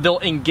 yeah, but they'll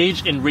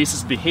engage in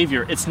racist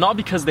behavior. It's not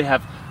because they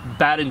have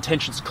bad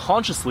intentions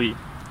consciously,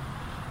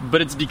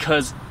 but it's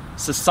because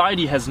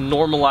society has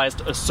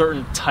normalized a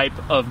certain type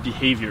of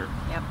behavior.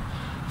 Yep.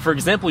 For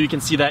example, you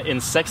can see that in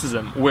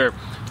sexism, where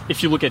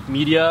if you look at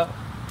media,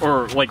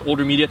 or like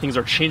older media, things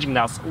are changing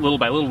now little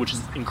by little, which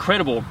is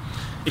incredible.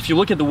 If you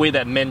look at the way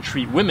that men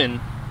treat women,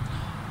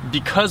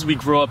 because we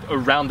grow up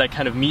around that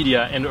kind of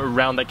media and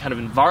around that kind of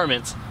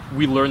environment,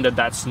 we learn that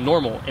that's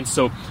normal. And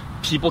so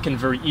people can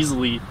very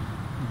easily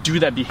do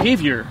that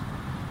behavior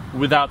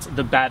without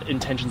the bad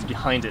intentions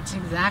behind it.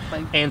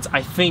 Exactly. And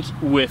I think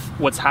with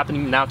what's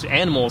happening now to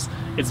animals,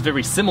 it's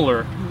very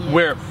similar, yes,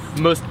 where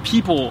most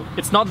people,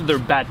 it's not that they're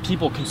bad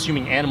people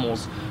consuming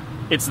animals,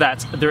 it's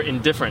that they're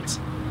indifferent.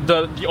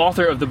 The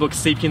author of the book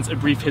Sapiens, A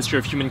Brief History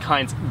of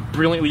Humankind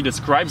brilliantly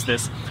describes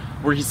this,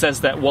 where he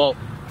says that, well,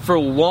 for a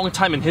long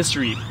time in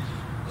history,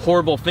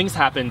 horrible things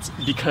happened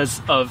because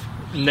of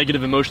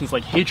negative emotions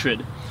like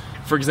hatred.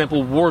 For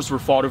example, wars were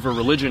fought over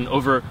religion,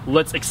 over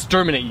let's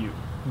exterminate you.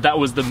 That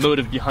was the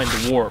motive behind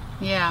the war.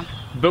 Yeah.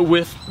 But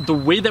with the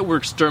way that we're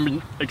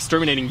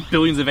exterminating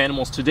billions of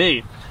animals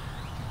today,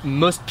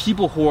 most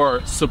people who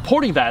are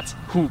supporting that,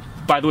 who,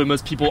 by the way,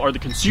 most people are the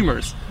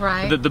consumers.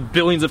 Right. The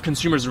billions of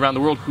consumers around the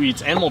world who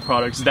eat animal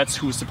products, that's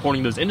who's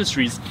supporting those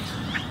industries.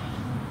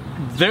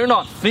 They're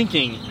not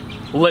thinking,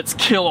 let's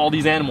kill all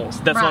these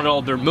animals. That's right, not at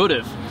all their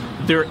motive.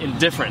 They're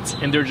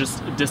indifferent, and they're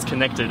just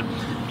disconnected.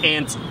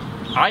 And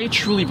I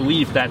truly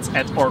believe that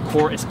at our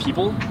core as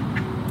people,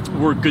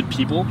 we're good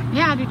people.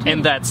 Yeah, I do too.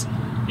 And that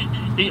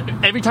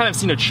every time I've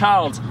seen a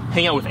child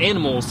hang out with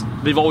animals,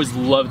 they've always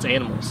loved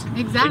animals.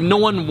 Exactly. Like, no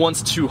one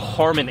wants to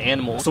harm an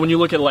animal. So when you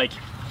look at like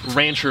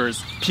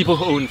ranchers, people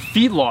who own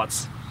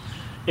feedlots,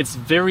 it's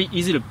very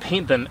easy to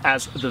paint them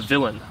as the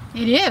villain.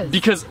 It is.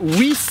 Because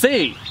we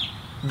say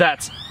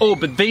that, oh,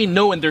 but they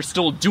know and they're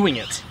still doing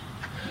it.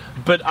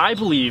 But I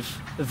believe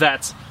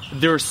that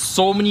there are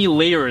so many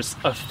layers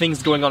of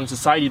things going on in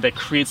society that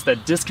creates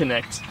that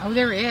disconnect. Oh,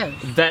 there is.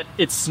 That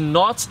it's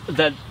not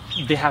that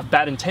they have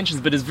bad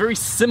intentions, but it's very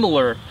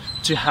similar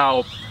to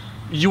how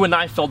you and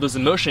I felt those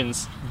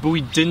emotions, but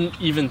we didn't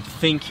even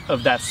think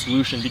of that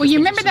solution. Well, you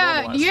remember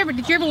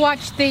did you ever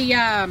watch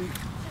the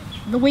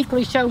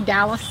weekly show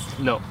Dallas?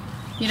 No.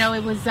 You know,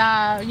 it was,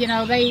 the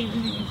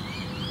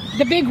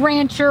big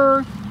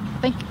rancher,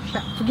 I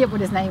forget what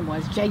his name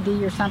was,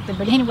 JD or something,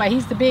 but anyway,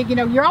 he's the big,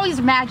 you're always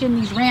imagining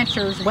these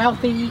ranchers,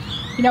 wealthy,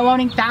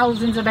 owning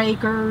thousands of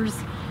acres,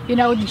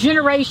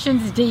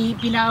 generations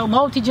deep,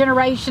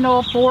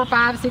 multi-generational, 4,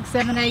 5, 6,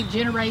 7, 8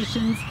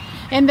 generations,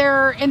 and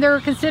they're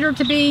considered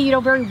to be,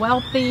 very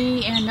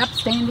wealthy and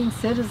upstanding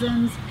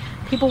citizens.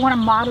 People want to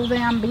model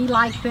them, be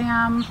like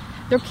them.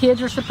 Their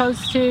kids are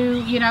supposed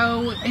to,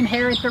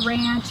 inherit the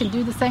ranch and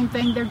do the same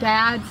thing their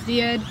dads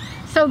did.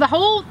 So the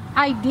whole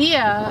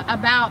idea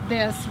about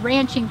this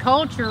ranching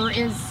culture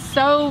is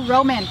so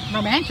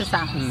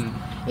romanticized.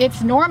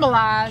 It's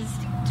normalized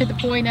to the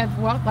point of,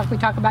 like we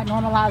talk about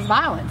normalized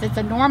violence. It's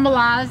a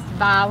normalized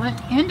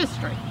violent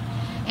industry.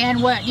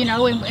 And what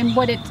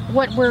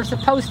we're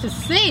supposed to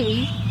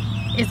see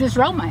is this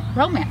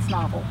romance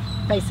novel,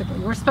 basically.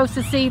 We're supposed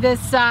to see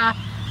this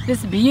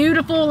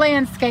beautiful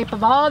landscape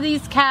of all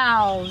these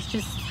cows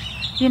just,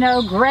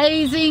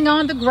 grazing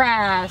on the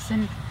grass,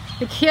 and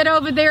the kid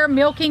over there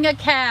milking a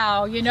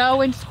cow,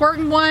 and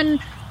squirting one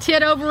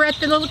tit over at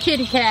the little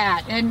kitty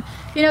cat, and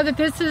that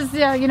this is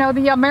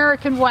the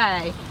American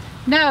way.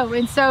 No,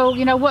 and so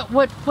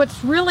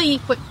what's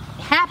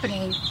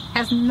happening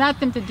has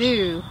nothing to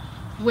do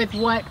with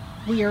what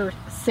we are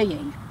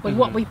seeing, with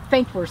what we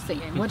think we're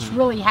seeing. What's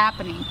really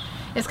happening?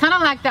 It's kind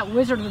of like that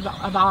Wizard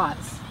of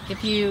Oz.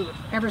 If you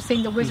ever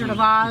seen the Wizard of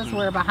Oz,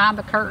 where behind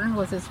the curtain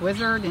was this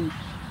wizard,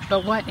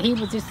 but what he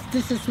was just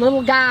this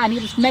little guy, and he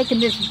was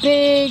making this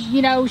big,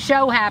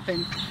 show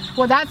happen.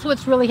 Well, that's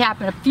what's really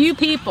happening. A few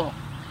people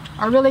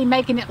are really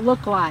making it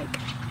look like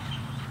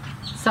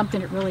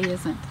something it really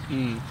isn't.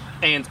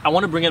 And I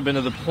want to bring up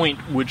another point,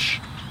 which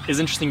is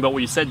interesting about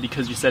what you said,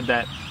 because you said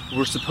that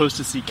we're supposed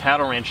to see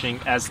cattle ranching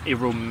as a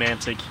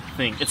romantic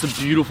thing. It's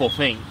a beautiful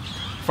thing.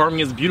 Farming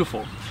is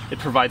beautiful. It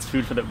provides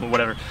food for them,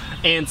 whatever.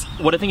 And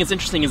what I think is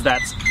interesting is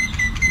that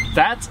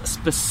that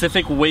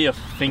specific way of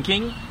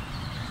thinking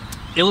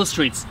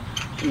illustrates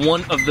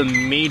one of the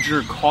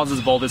major causes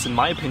of all this, in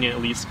my opinion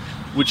at least,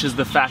 which is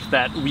the fact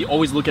that we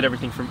always look at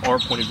everything from our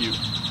point of view,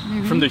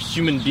 from the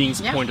human being's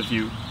point of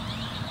view,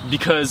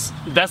 because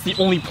that's the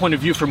only point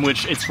of view from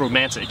which it's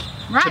romantic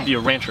to be a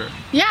rancher.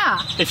 Yeah.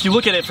 If you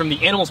look at it from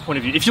the animal's point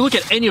of view, if you look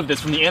at any of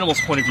this from the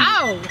animal's point of view,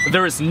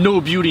 there is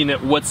no beauty in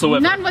it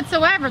whatsoever. None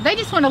whatsoever. They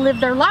just want to live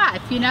their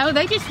life,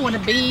 They just want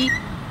to be,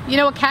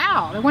 a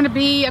cow. They want to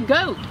be a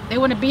goat. They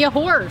want to be a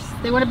horse.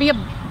 They want to be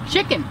a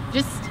chicken.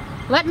 Just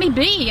let me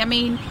be. I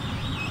mean,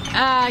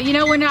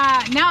 when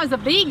now as a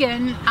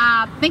vegan,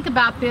 I think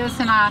about this,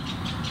 and I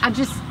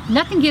just,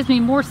 nothing gives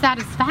me more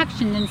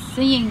satisfaction than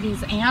seeing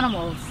these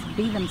animals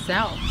be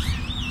themselves.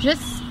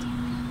 Just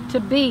to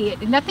be.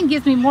 Nothing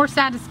gives me more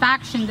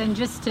satisfaction than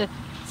just to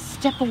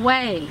step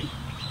away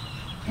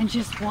and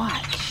just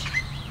watch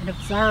and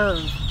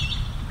observe,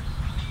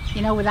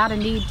 without a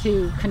need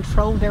to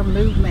control their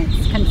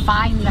movements,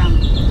 confine them,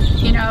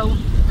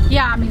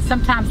 Yeah, I mean,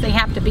 sometimes they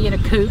have to be in a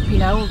coop,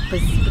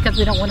 because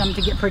we don't want them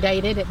to get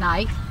predated at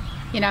night.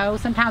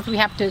 Sometimes we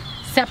have to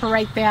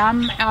separate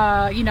them,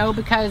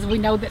 because we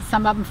know that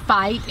some of them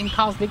fight and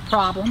cause big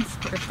problems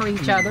for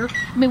each other.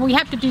 I mean, we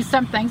have to do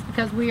some things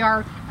because we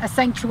are a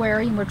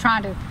sanctuary and we're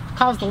trying to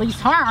cause the least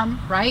harm,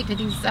 right, to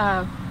these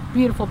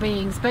beautiful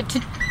beings. But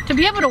to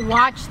be able to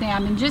watch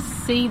them and just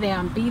see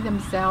them be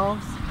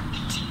themselves.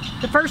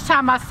 The first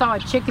time I saw a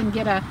chicken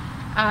get a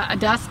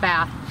dust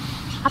bath,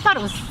 I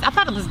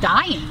thought it was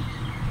dying.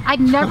 I'd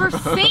never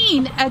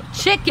seen a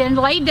chicken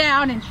lay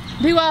down and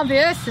do all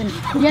this, and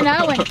and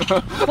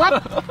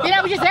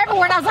just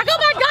everywhere. And I was like, oh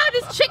my God,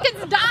 this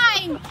chicken's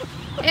dying.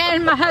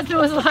 And my husband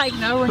was like,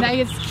 no,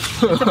 Renee, it's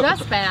a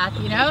dust bath,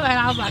 And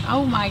I was like,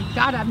 oh my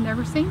God, I've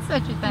never seen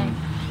such a thing.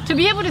 To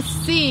be able to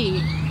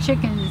see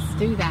chickens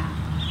do that,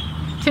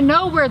 to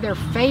know where their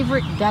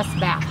favorite dust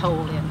bath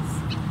hole is.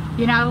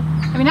 I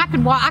mean, I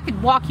could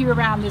walk you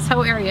around this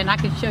whole area and I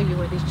could show you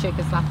where these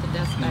chickens like to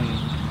dust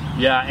bath.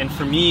 Yeah, and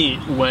for me,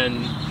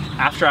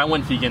 after I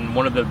went vegan,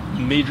 one of the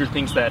major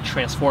things that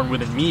transformed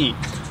within me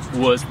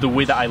was the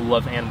way that I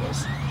love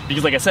animals.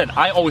 Because like I said,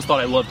 I always thought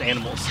I loved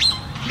animals.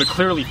 But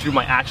clearly through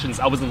my actions,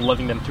 I wasn't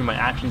loving them through my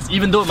actions,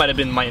 even though it might have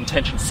been my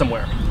intention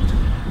somewhere.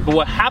 But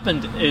what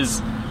happened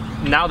is,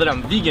 now that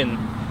I'm vegan,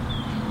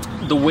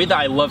 the way that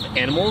I love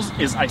animals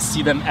is I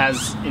see them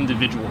as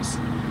individuals,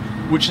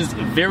 which is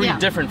very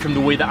different from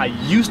the way that I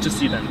used to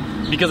see them,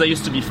 because I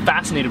used to be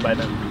fascinated by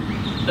them.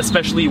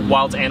 Especially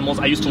wild animals.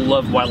 I used to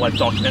love wildlife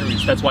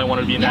documentaries. That's why I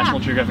wanted to be a National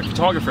Geographic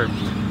photographer.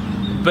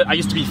 But I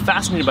used to be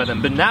fascinated by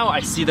them. But now I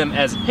see them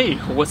as, hey,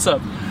 what's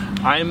up?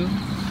 I'm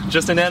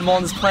just an animal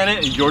on this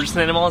planet, and you're just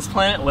an animal on this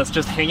planet. Let's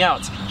just hang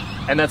out.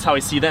 And that's how I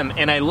see them.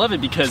 And I love it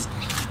because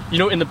you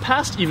know, in the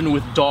past, even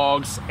with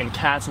dogs and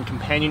cats and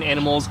companion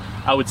animals,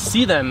 I would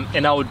see them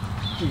and I would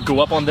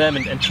go up on them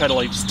and try to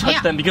like just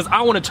touch them because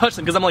I want to touch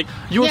them because I'm like,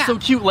 you're so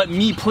cute, let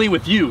me play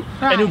with you.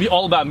 And it would be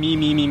all about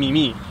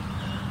me.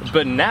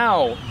 But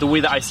now, the way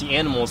that I see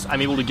animals,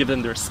 I'm able to give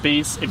them their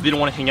space. If they don't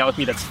want to hang out with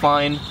me, that's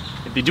fine.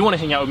 If they do want to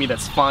hang out with me,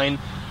 that's fine.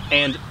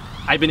 And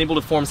I've been able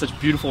to form such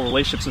beautiful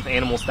relationships with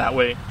animals that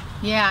way.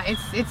 Yeah,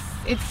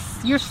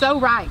 it's you're so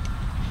right.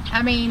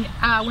 I mean,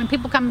 when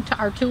people come to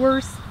our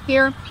tours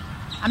here,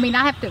 I mean,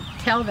 I have to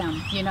tell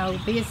them, you know,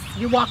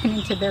 you're walking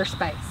into their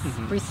space.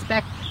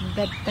 Respect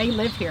that they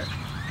live here.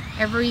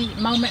 Every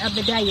moment of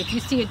the day, if you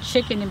see a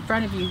chicken in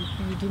front of you,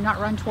 you do not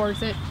run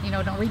towards it. You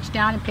know, don't reach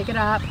down and pick it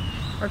up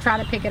or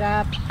try to pick it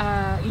up.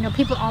 You know,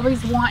 people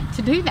always want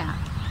to do that.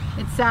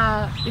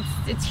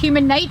 It's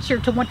human nature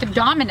to want to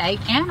dominate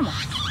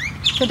animals,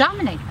 to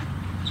dominate them,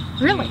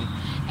 really.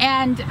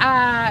 And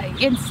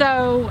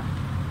so,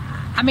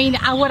 I mean,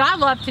 what I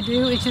love to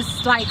do is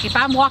just like, if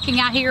I'm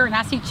walking out here and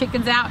I see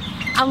chickens out,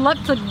 I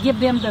love to give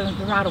them the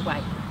right of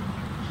way.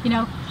 You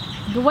know,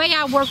 the way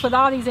I work with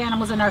all these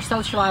animals in our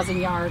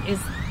socializing yard is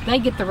they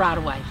get the right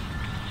of way.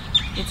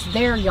 It's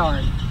their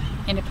yard.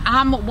 And if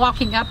I'm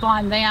walking up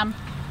on them,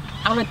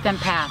 I'll let them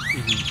pass.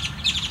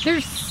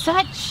 It's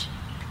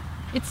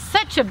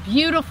such a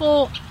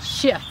beautiful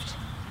shift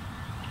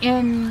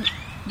in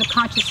the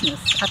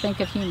consciousness, I think,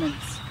 of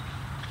humans.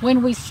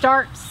 When we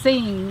start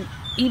seeing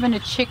even a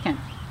chicken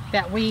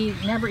that we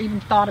never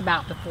even thought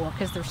about before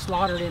because they're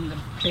slaughtered in the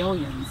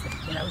billions.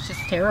 You know, it's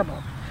just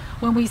terrible.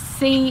 When we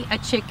see a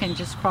chicken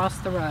just cross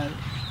the road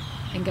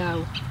and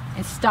go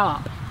and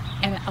stop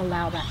and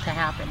allow that to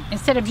happen,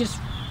 instead of just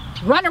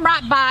running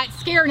right by it,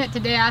 scaring it to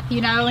death,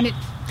 you know, and it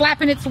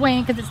flapping its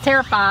wing because it's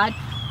terrified,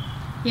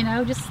 you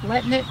know, just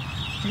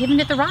giving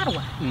it the right of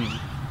way.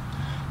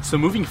 So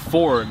moving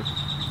forward,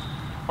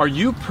 are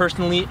you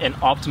personally an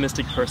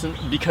optimistic person?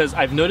 Because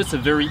I've noticed a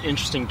very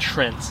interesting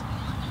trend.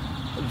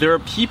 There are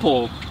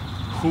people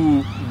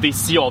who, they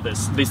see all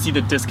this, they see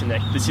the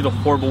disconnect, they see the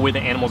horrible way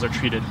that animals are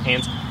treated,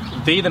 and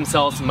they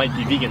themselves might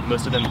be vegan,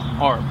 most of them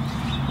are.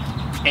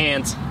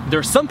 And there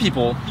are some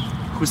people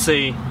who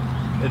say,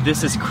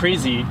 this is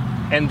crazy,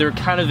 and they're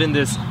kind of in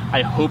this,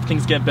 I hope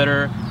things get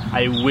better,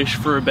 I wish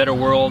for a better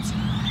world,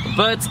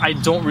 but I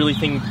don't really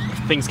think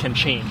things can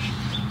change.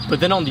 But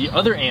then on the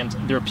other end,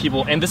 there are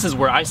people, and this is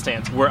where I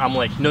stand, where I'm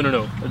like,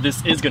 no,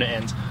 this is going to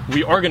end.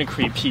 We are going to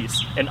create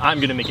peace, and I'm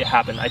going to make it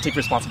happen. I take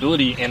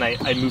responsibility, and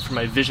I move for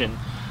my vision.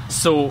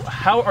 So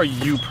how are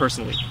you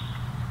personally?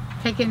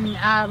 Taking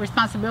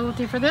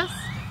responsibility for this?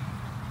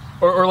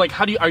 Or like,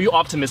 are you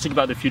optimistic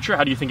about the future?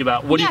 How do you think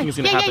about, what do you think is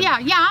going to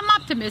happen? Yeah,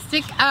 I'm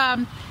optimistic.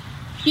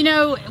 You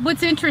know,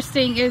 what's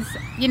interesting is,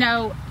 you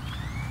know,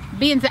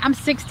 I'm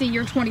 60,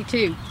 you're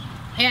 22,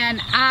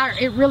 and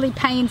it really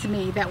pains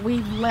me that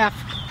we've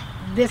left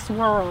this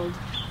world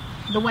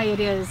the way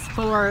it is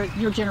for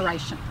your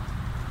generation.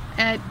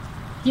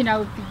 You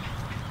know,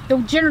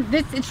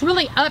 it's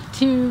really up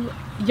to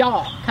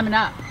y'all coming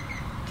up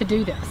to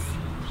do this.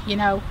 You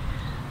know,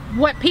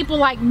 what people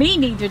like me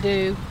need to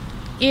do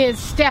is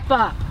step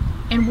up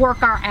and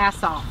work our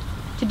ass off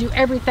to do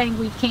everything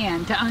we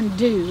can to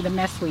undo the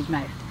mess we've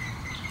made.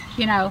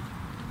 You know,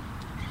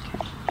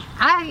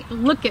 I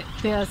look at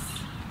this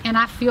and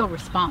I feel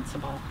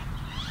responsible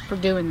for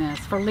doing this,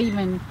 for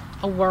leaving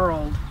a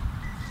world,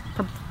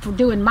 for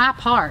doing my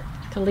part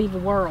to leave a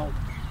world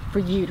for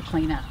you to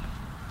clean up.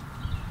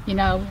 You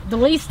know, the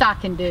least I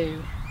can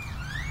do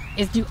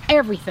is do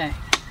everything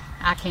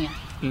I can.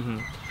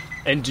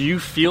 And do you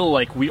feel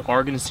like we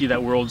are going to see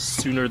that world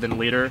sooner than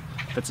later?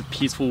 That's a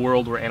peaceful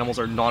world where animals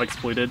are not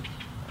exploited?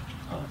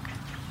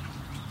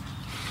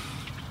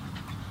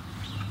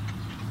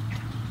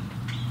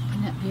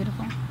 Isn't that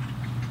beautiful?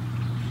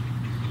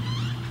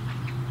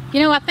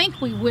 You know, I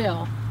think we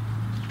will.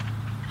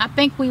 I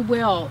think we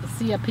will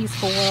see a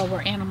peaceful world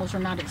where animals are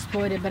not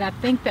exploited, but I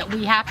think that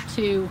we have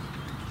to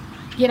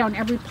get on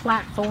every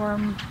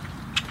platform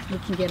we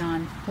can get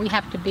on. We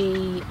have to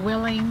be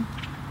willing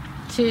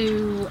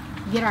to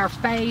get our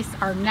face,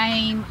 our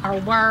name, our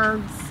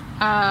words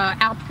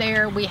out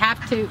there. We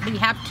have to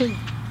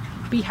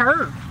be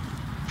heard.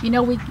 You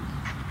know, we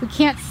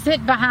can't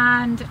sit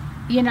behind,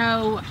 you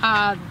know,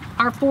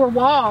 our four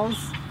walls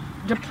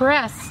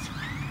depressed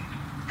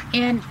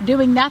and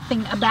doing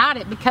nothing about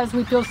it because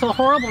we feel so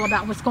horrible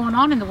about what's going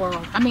on in the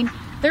world. I mean,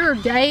 there are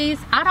days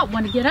I don't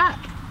want to get up.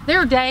 There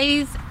are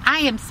days I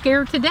am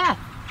scared to death.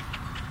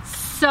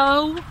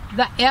 So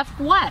the F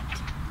what?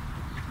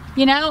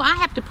 You know, I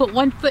have to put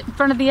one foot in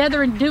front of the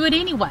other and do it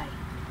anyway.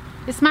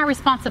 It's my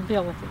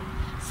responsibility.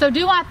 So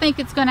do I think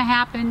it's going to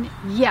happen?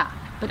 Yeah,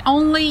 but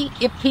only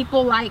if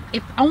people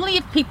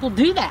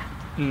do that.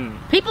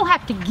 People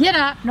have to get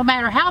up no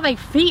matter how they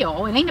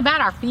feel. It ain't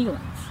about our feelings.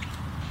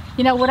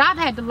 You know, what I've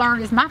had to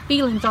learn is my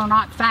feelings are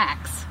not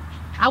facts.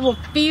 I will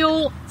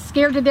feel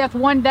scared to death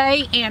one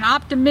day and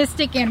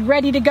optimistic and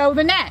ready to go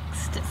the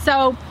next.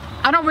 So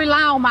I don't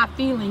rely on my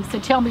feelings to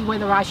tell me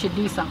whether I should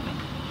do something.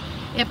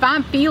 If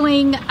I'm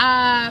feeling,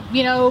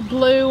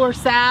 blue or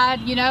sad,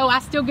 I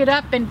still get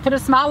up and put a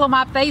smile on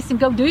my face and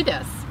go do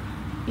this.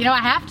 I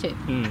have to.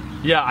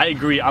 Yeah, I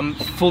agree. I'm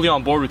fully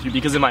on board with you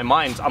because in my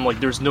mind, I'm like,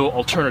 there's no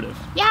alternative.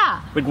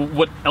 Yeah. Like,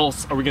 what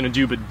else are we going to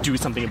do but do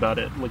something about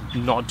it? Like,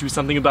 not do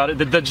something about it?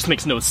 That just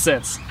makes no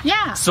sense.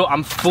 Yeah. So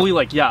I'm fully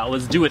like, yeah,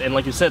 let's do it. And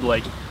like you said,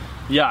 like,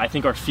 yeah, I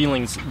think our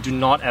feelings do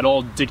not at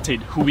all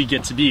dictate who we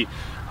get to be.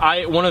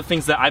 One of the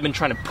things that I've been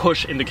trying to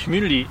push in the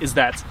community is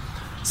that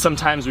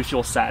sometimes we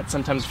feel sad,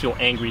 sometimes we feel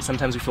angry,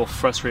 sometimes we feel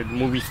frustrated.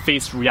 And when we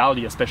face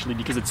reality, especially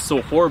because it's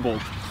so horrible,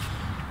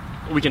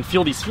 we can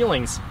feel these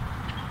feelings.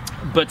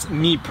 But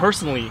me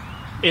personally,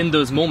 in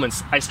those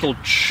moments, I still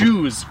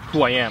choose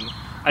who I am.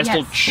 I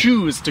still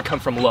choose to come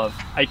from love.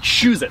 I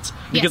choose it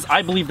because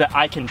I believe that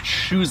I can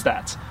choose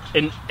that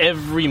in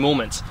every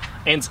moment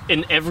and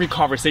in every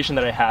conversation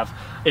that I have,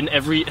 in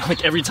every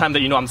time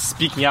that I'm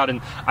speaking out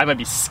and I might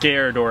be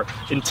scared or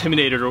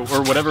intimidated or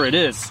whatever it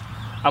is.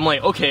 I'm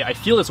like, okay, I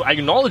feel this. I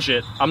acknowledge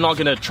it. I'm not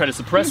gonna try to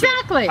suppress it.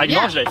 I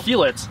acknowledge it. I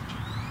feel it,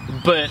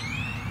 but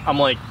I'm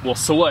like, well,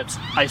 so what?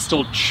 I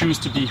still choose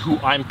to be who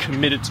I'm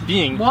committed to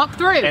being. Walk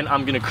through. And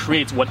I'm going to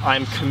create what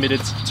I'm committed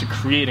to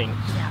creating.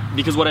 Yeah.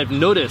 Because what I've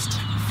noticed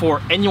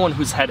for anyone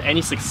who's had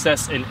any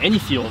success in any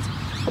field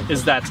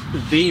is that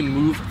they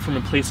move from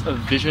a place of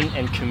vision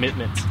and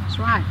commitment. That's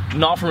right.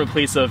 Not from a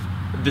place of,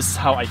 this is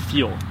how I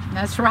feel.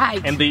 That's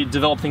right. And they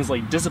develop things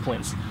like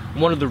disciplines.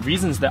 One of the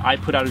reasons that I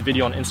put out a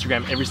video on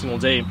Instagram every single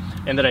day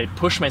and that I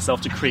push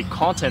myself to create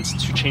content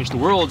to change the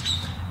world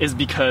is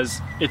because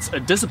it's a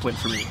discipline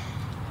for me.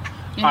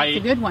 Yeah, it's a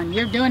good one.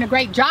 You're doing a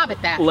great job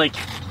at that. Like,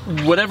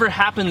 whatever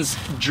happens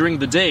during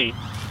the day,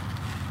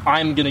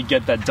 I'm gonna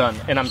get that done,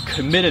 and I'm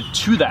committed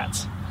to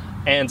that.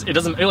 And it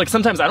doesn't, like,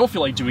 sometimes I don't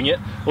feel like doing it.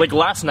 Like,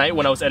 last night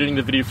when I was editing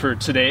the video for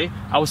today,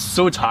 I was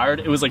so tired.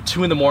 It was like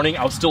 2 a.m.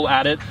 I was still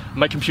at it.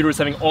 My computer was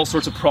having all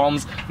sorts of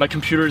problems. My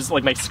computer's,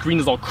 like, my screen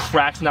is all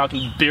cracked now. I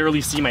can barely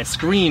see my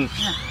screen.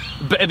 Yeah.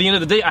 But at the end of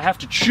the day, I have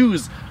to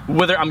choose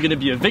whether I'm gonna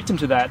be a victim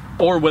to that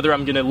or whether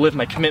I'm gonna live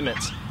my commitment.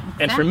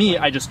 And for me,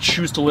 I just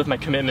choose to live my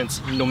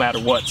commitments no matter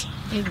what.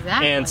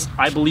 Exactly. And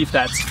I believe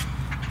that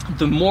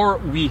the more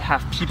we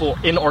have people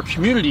in our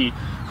community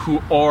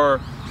who are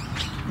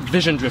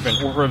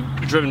vision-driven or who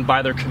are driven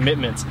by their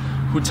commitments,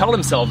 who tell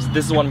themselves,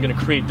 this is what I'm going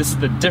to create, this is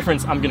the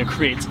difference I'm going to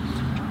create.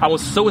 I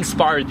was so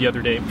inspired the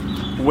other day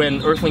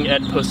when Earthling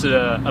Ed posted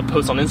a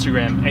post on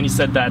Instagram, and he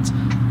said that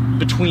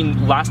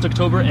between last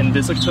October and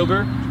this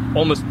October,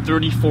 almost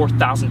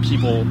 34,000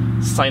 people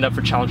signed up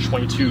for Challenge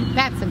 22.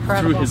 That's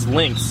incredible. Through his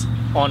links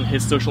on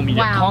his social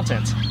media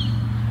content.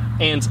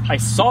 And I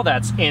saw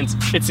that, and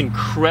it's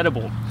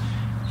incredible.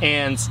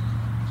 And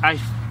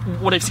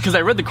because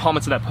I read the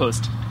comments of that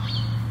post,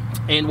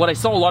 and what I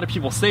saw a lot of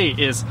people say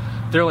is,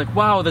 they're like,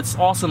 wow, that's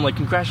awesome, like,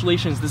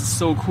 congratulations, this is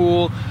so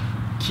cool,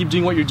 keep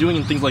doing what you're doing,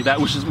 and things like that,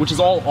 which is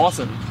all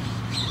awesome.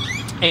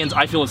 And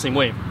I feel the same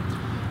way.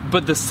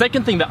 But the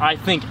second thing that I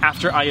think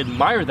after I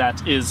admire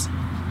that is,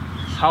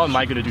 how am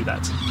I going to do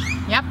that?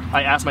 Yep.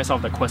 I ask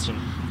myself that question.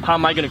 How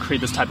am I going to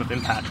create this type of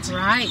impact?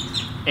 Right.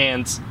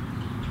 And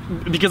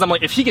because I'm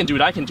like, if he can do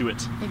it, I can do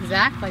it.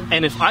 Exactly.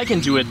 And if I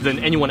can do it, then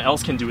anyone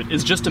else can do it.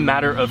 It's just a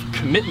matter of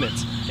commitment.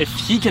 If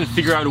he can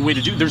figure out a way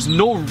to do it, there's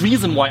no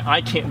reason why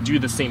I can't do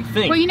the same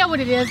thing. Well, you know what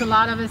it is? A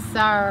lot of us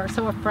are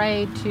so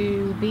afraid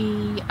to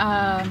be,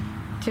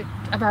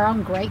 of our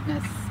own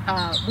greatness.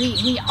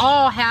 We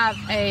all have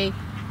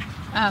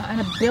an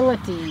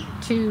ability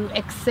to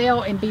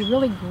excel and be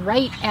really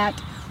great at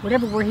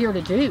whatever we're here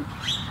to do.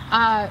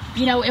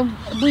 And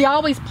we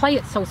always play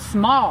it so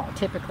small,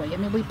 typically. I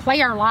mean, we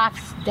play our lives,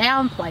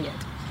 downplay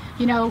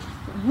it.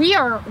 We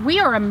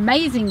are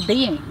amazing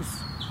beings,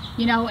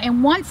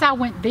 and once I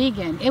went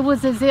vegan, it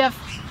was as if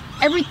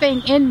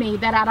everything in me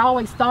that I'd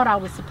always thought I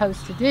was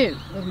supposed to do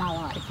with my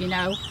life,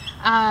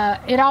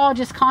 it all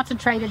just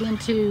concentrated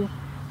into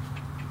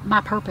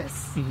my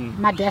purpose,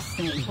 my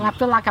destiny, what I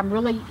feel like I'm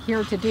really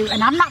here to do.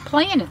 And I'm not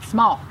playing it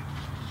small,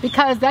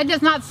 because that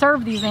does not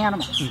serve these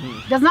animals.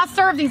 It does not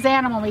serve these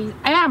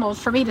animals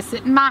for me to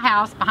sit in my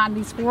house behind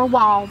these 4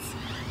 walls,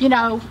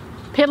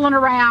 piddling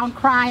around,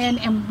 crying,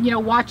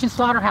 and, watching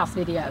slaughterhouse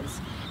videos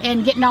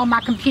and getting on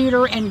my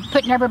computer and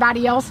putting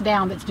everybody else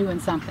down that's doing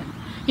something.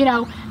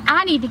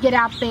 I need to get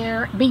out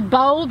there, be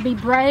bold, be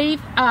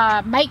brave,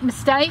 make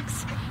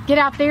mistakes, get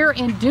out there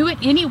and do it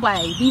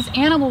anyway. These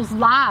animals'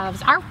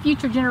 lives, our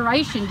future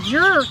generations,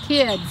 your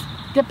kids,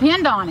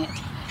 depend on it.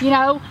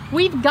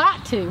 We've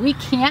got to. We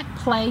can't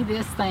play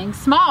this thing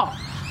small.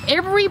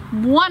 Every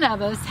one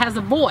of us has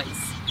a voice.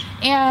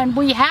 And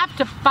we have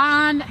to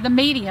find the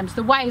mediums,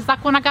 the ways.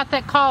 Like when I got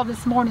that call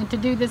this morning to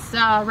do this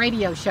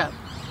radio show.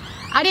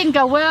 I didn't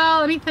go, well,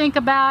 let me think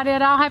about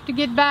it. I'll have to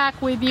get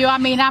back with you. I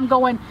mean, I'm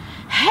going,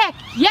 heck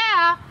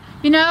yeah.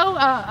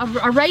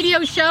 A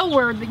radio show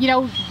where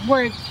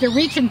they're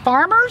reaching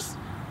farmers.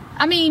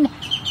 I mean,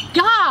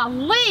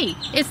 golly,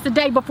 it's the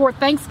day before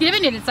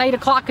Thanksgiving and it's 8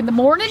 o'clock in the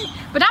morning,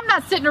 but I'm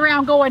not sitting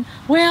around going,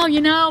 well,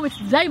 it's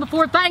the day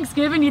before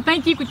Thanksgiving. You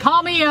think you could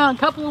call me a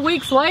couple of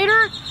weeks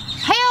later?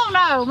 Hell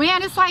no,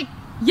 man. It's like,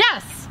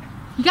 yes,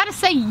 You got to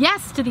say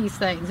yes to these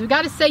things. We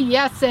got to say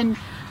yes, and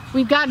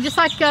we've got, just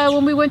like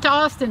when we went to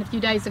Austin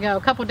a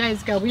couple of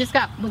days ago,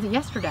 was it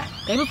yesterday?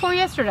 Day before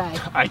yesterday?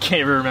 I can't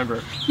even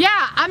remember. Yeah,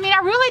 I mean, I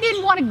really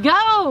didn't want to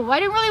go.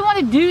 I didn't really want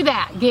to do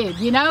that gig,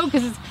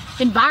 because it's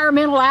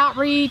environmental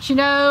outreach,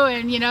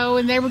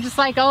 and they were just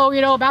like,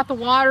 oh, about the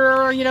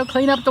water,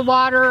 clean up the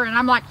water, and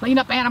I'm like, clean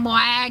up animal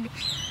ag,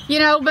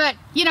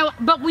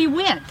 but we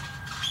went.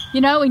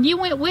 And you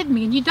went with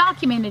me and you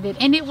documented it.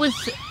 And it was,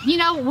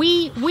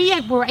 we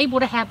were able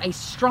to have a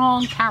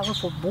strong,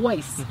 powerful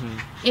voice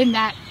in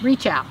that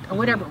reach out or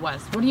whatever it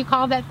was. What do you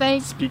call that thing?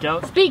 Speak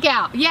out? Speak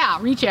out.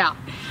 Yeah, reach out.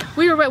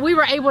 We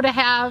were able to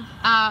have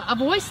a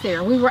voice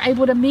there. We were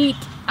able to meet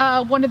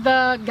one of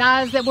the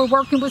guys that were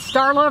working with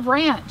Star Love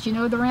Ranch,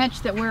 the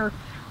ranch that we're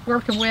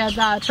working with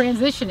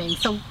transitioning.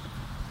 So,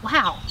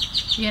 wow,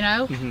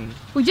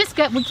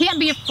 we can't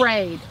be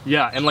afraid.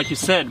 Yeah, and like you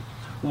said,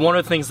 one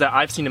of the things that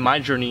I've seen in my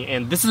journey,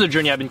 and this is a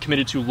journey I've been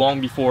committed to long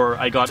before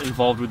I got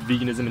involved with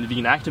veganism and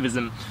vegan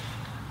activism,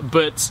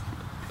 but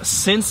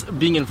since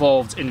being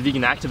involved in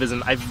vegan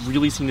activism, I've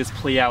really seen this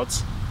play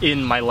out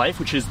in my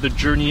life, which is the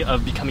journey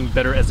of becoming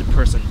better as a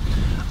person.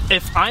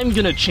 If I'm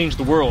going to change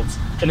the world,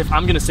 and if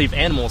I'm going to save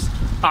animals,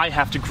 I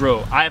have to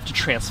grow. I have to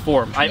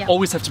transform. I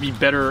always have to be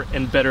better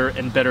and better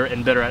and better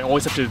and better. I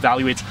always have to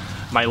evaluate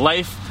my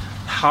life,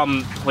 how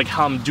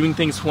I'm doing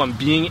things, who I'm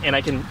being, and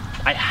I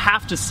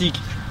have to seek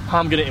how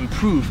I'm going to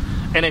improve.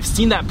 And I've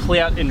seen that play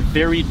out in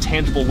very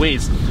tangible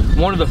ways.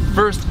 One of the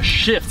first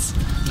shifts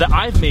that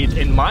I've made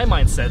in my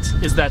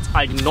mindset is that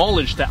I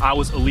acknowledged that I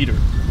was a leader.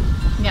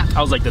 Yeah.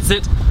 I was like, that's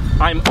it.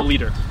 I'm a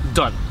leader.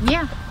 Done.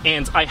 Yeah.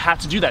 And I had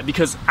to do that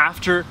because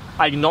after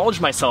I acknowledged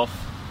myself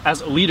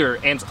as a leader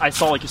and I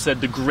saw, like you said,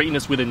 the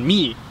greatness within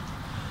me,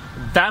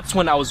 that's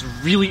when I was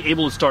really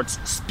able to start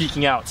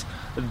speaking out.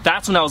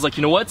 That's when I was like,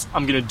 you know what?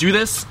 I'm going to do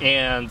this,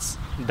 and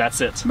that's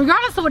it.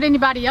 Regardless of what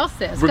anybody else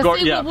says.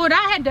 What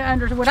I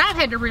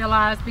had to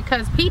realize,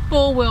 because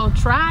people will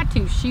try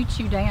to shoot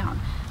you down.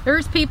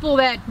 There's people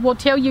that will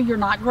tell you you're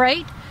not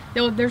great.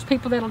 There's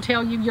people that'll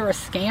tell you you're a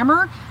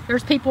scammer.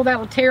 There's people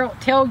that'll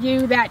tell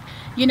you that,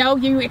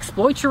 you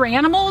exploit your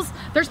animals.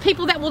 There's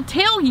people that will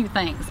tell you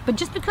things. But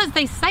just because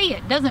they say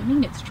it doesn't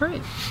mean it's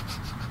true.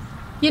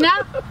 People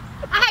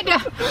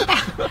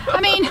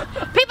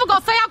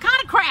gonna say all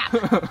kind of crap,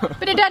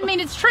 but it doesn't mean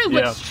it's true.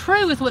 Yeah. What's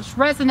true is what's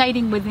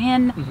resonating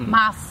within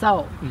my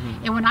soul.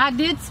 And when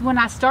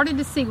I started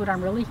to see what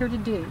I'm really here to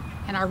do,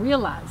 and I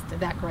realized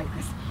that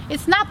greatness,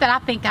 it's not that I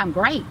think I'm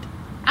great.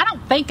 I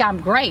don't think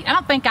I'm great. I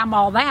don't think I'm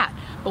all that.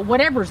 But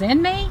whatever's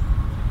in me,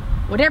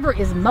 whatever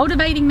is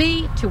motivating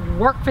me to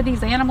work for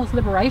these animals'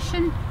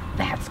 liberation,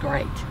 that's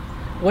great.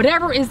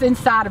 Whatever is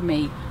inside of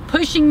me,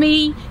 pushing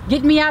me,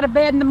 getting me out of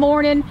bed in the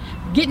morning,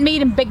 getting me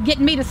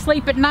to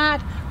sleep at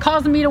night,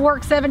 causing me to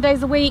work 7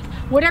 days a week,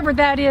 whatever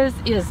that is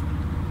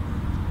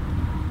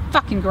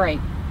fucking great.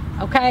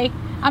 Okay?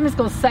 I'm just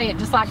going to say it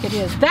just like it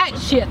is. That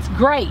shit's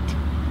great.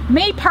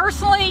 Me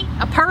personally,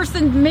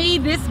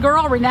 this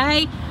girl,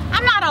 Renee,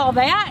 I'm not all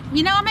that.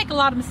 I make a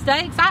lot of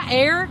mistakes. I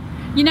err,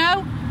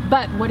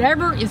 but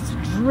whatever is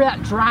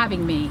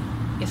driving me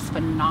is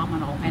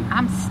phenomenal. And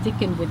I'm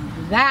sticking with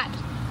that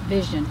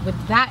vision,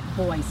 with that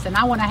voice. And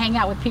I want to hang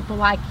out with people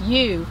like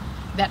you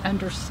that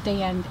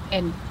understand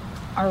and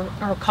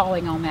are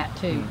calling on that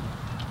too.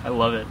 I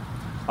love it.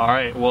 All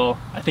right, well,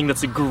 I think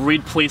that's a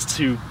great place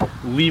to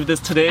leave this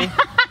today.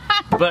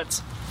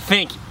 But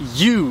thank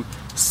you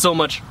so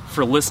much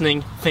for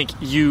listening. Thank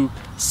you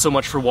so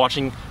much for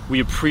watching.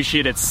 We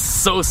appreciate it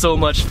so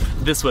much.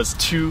 This was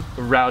Two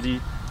Rowdy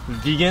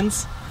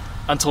Vegans.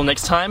 Until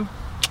next time,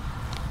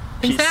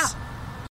 Peace out.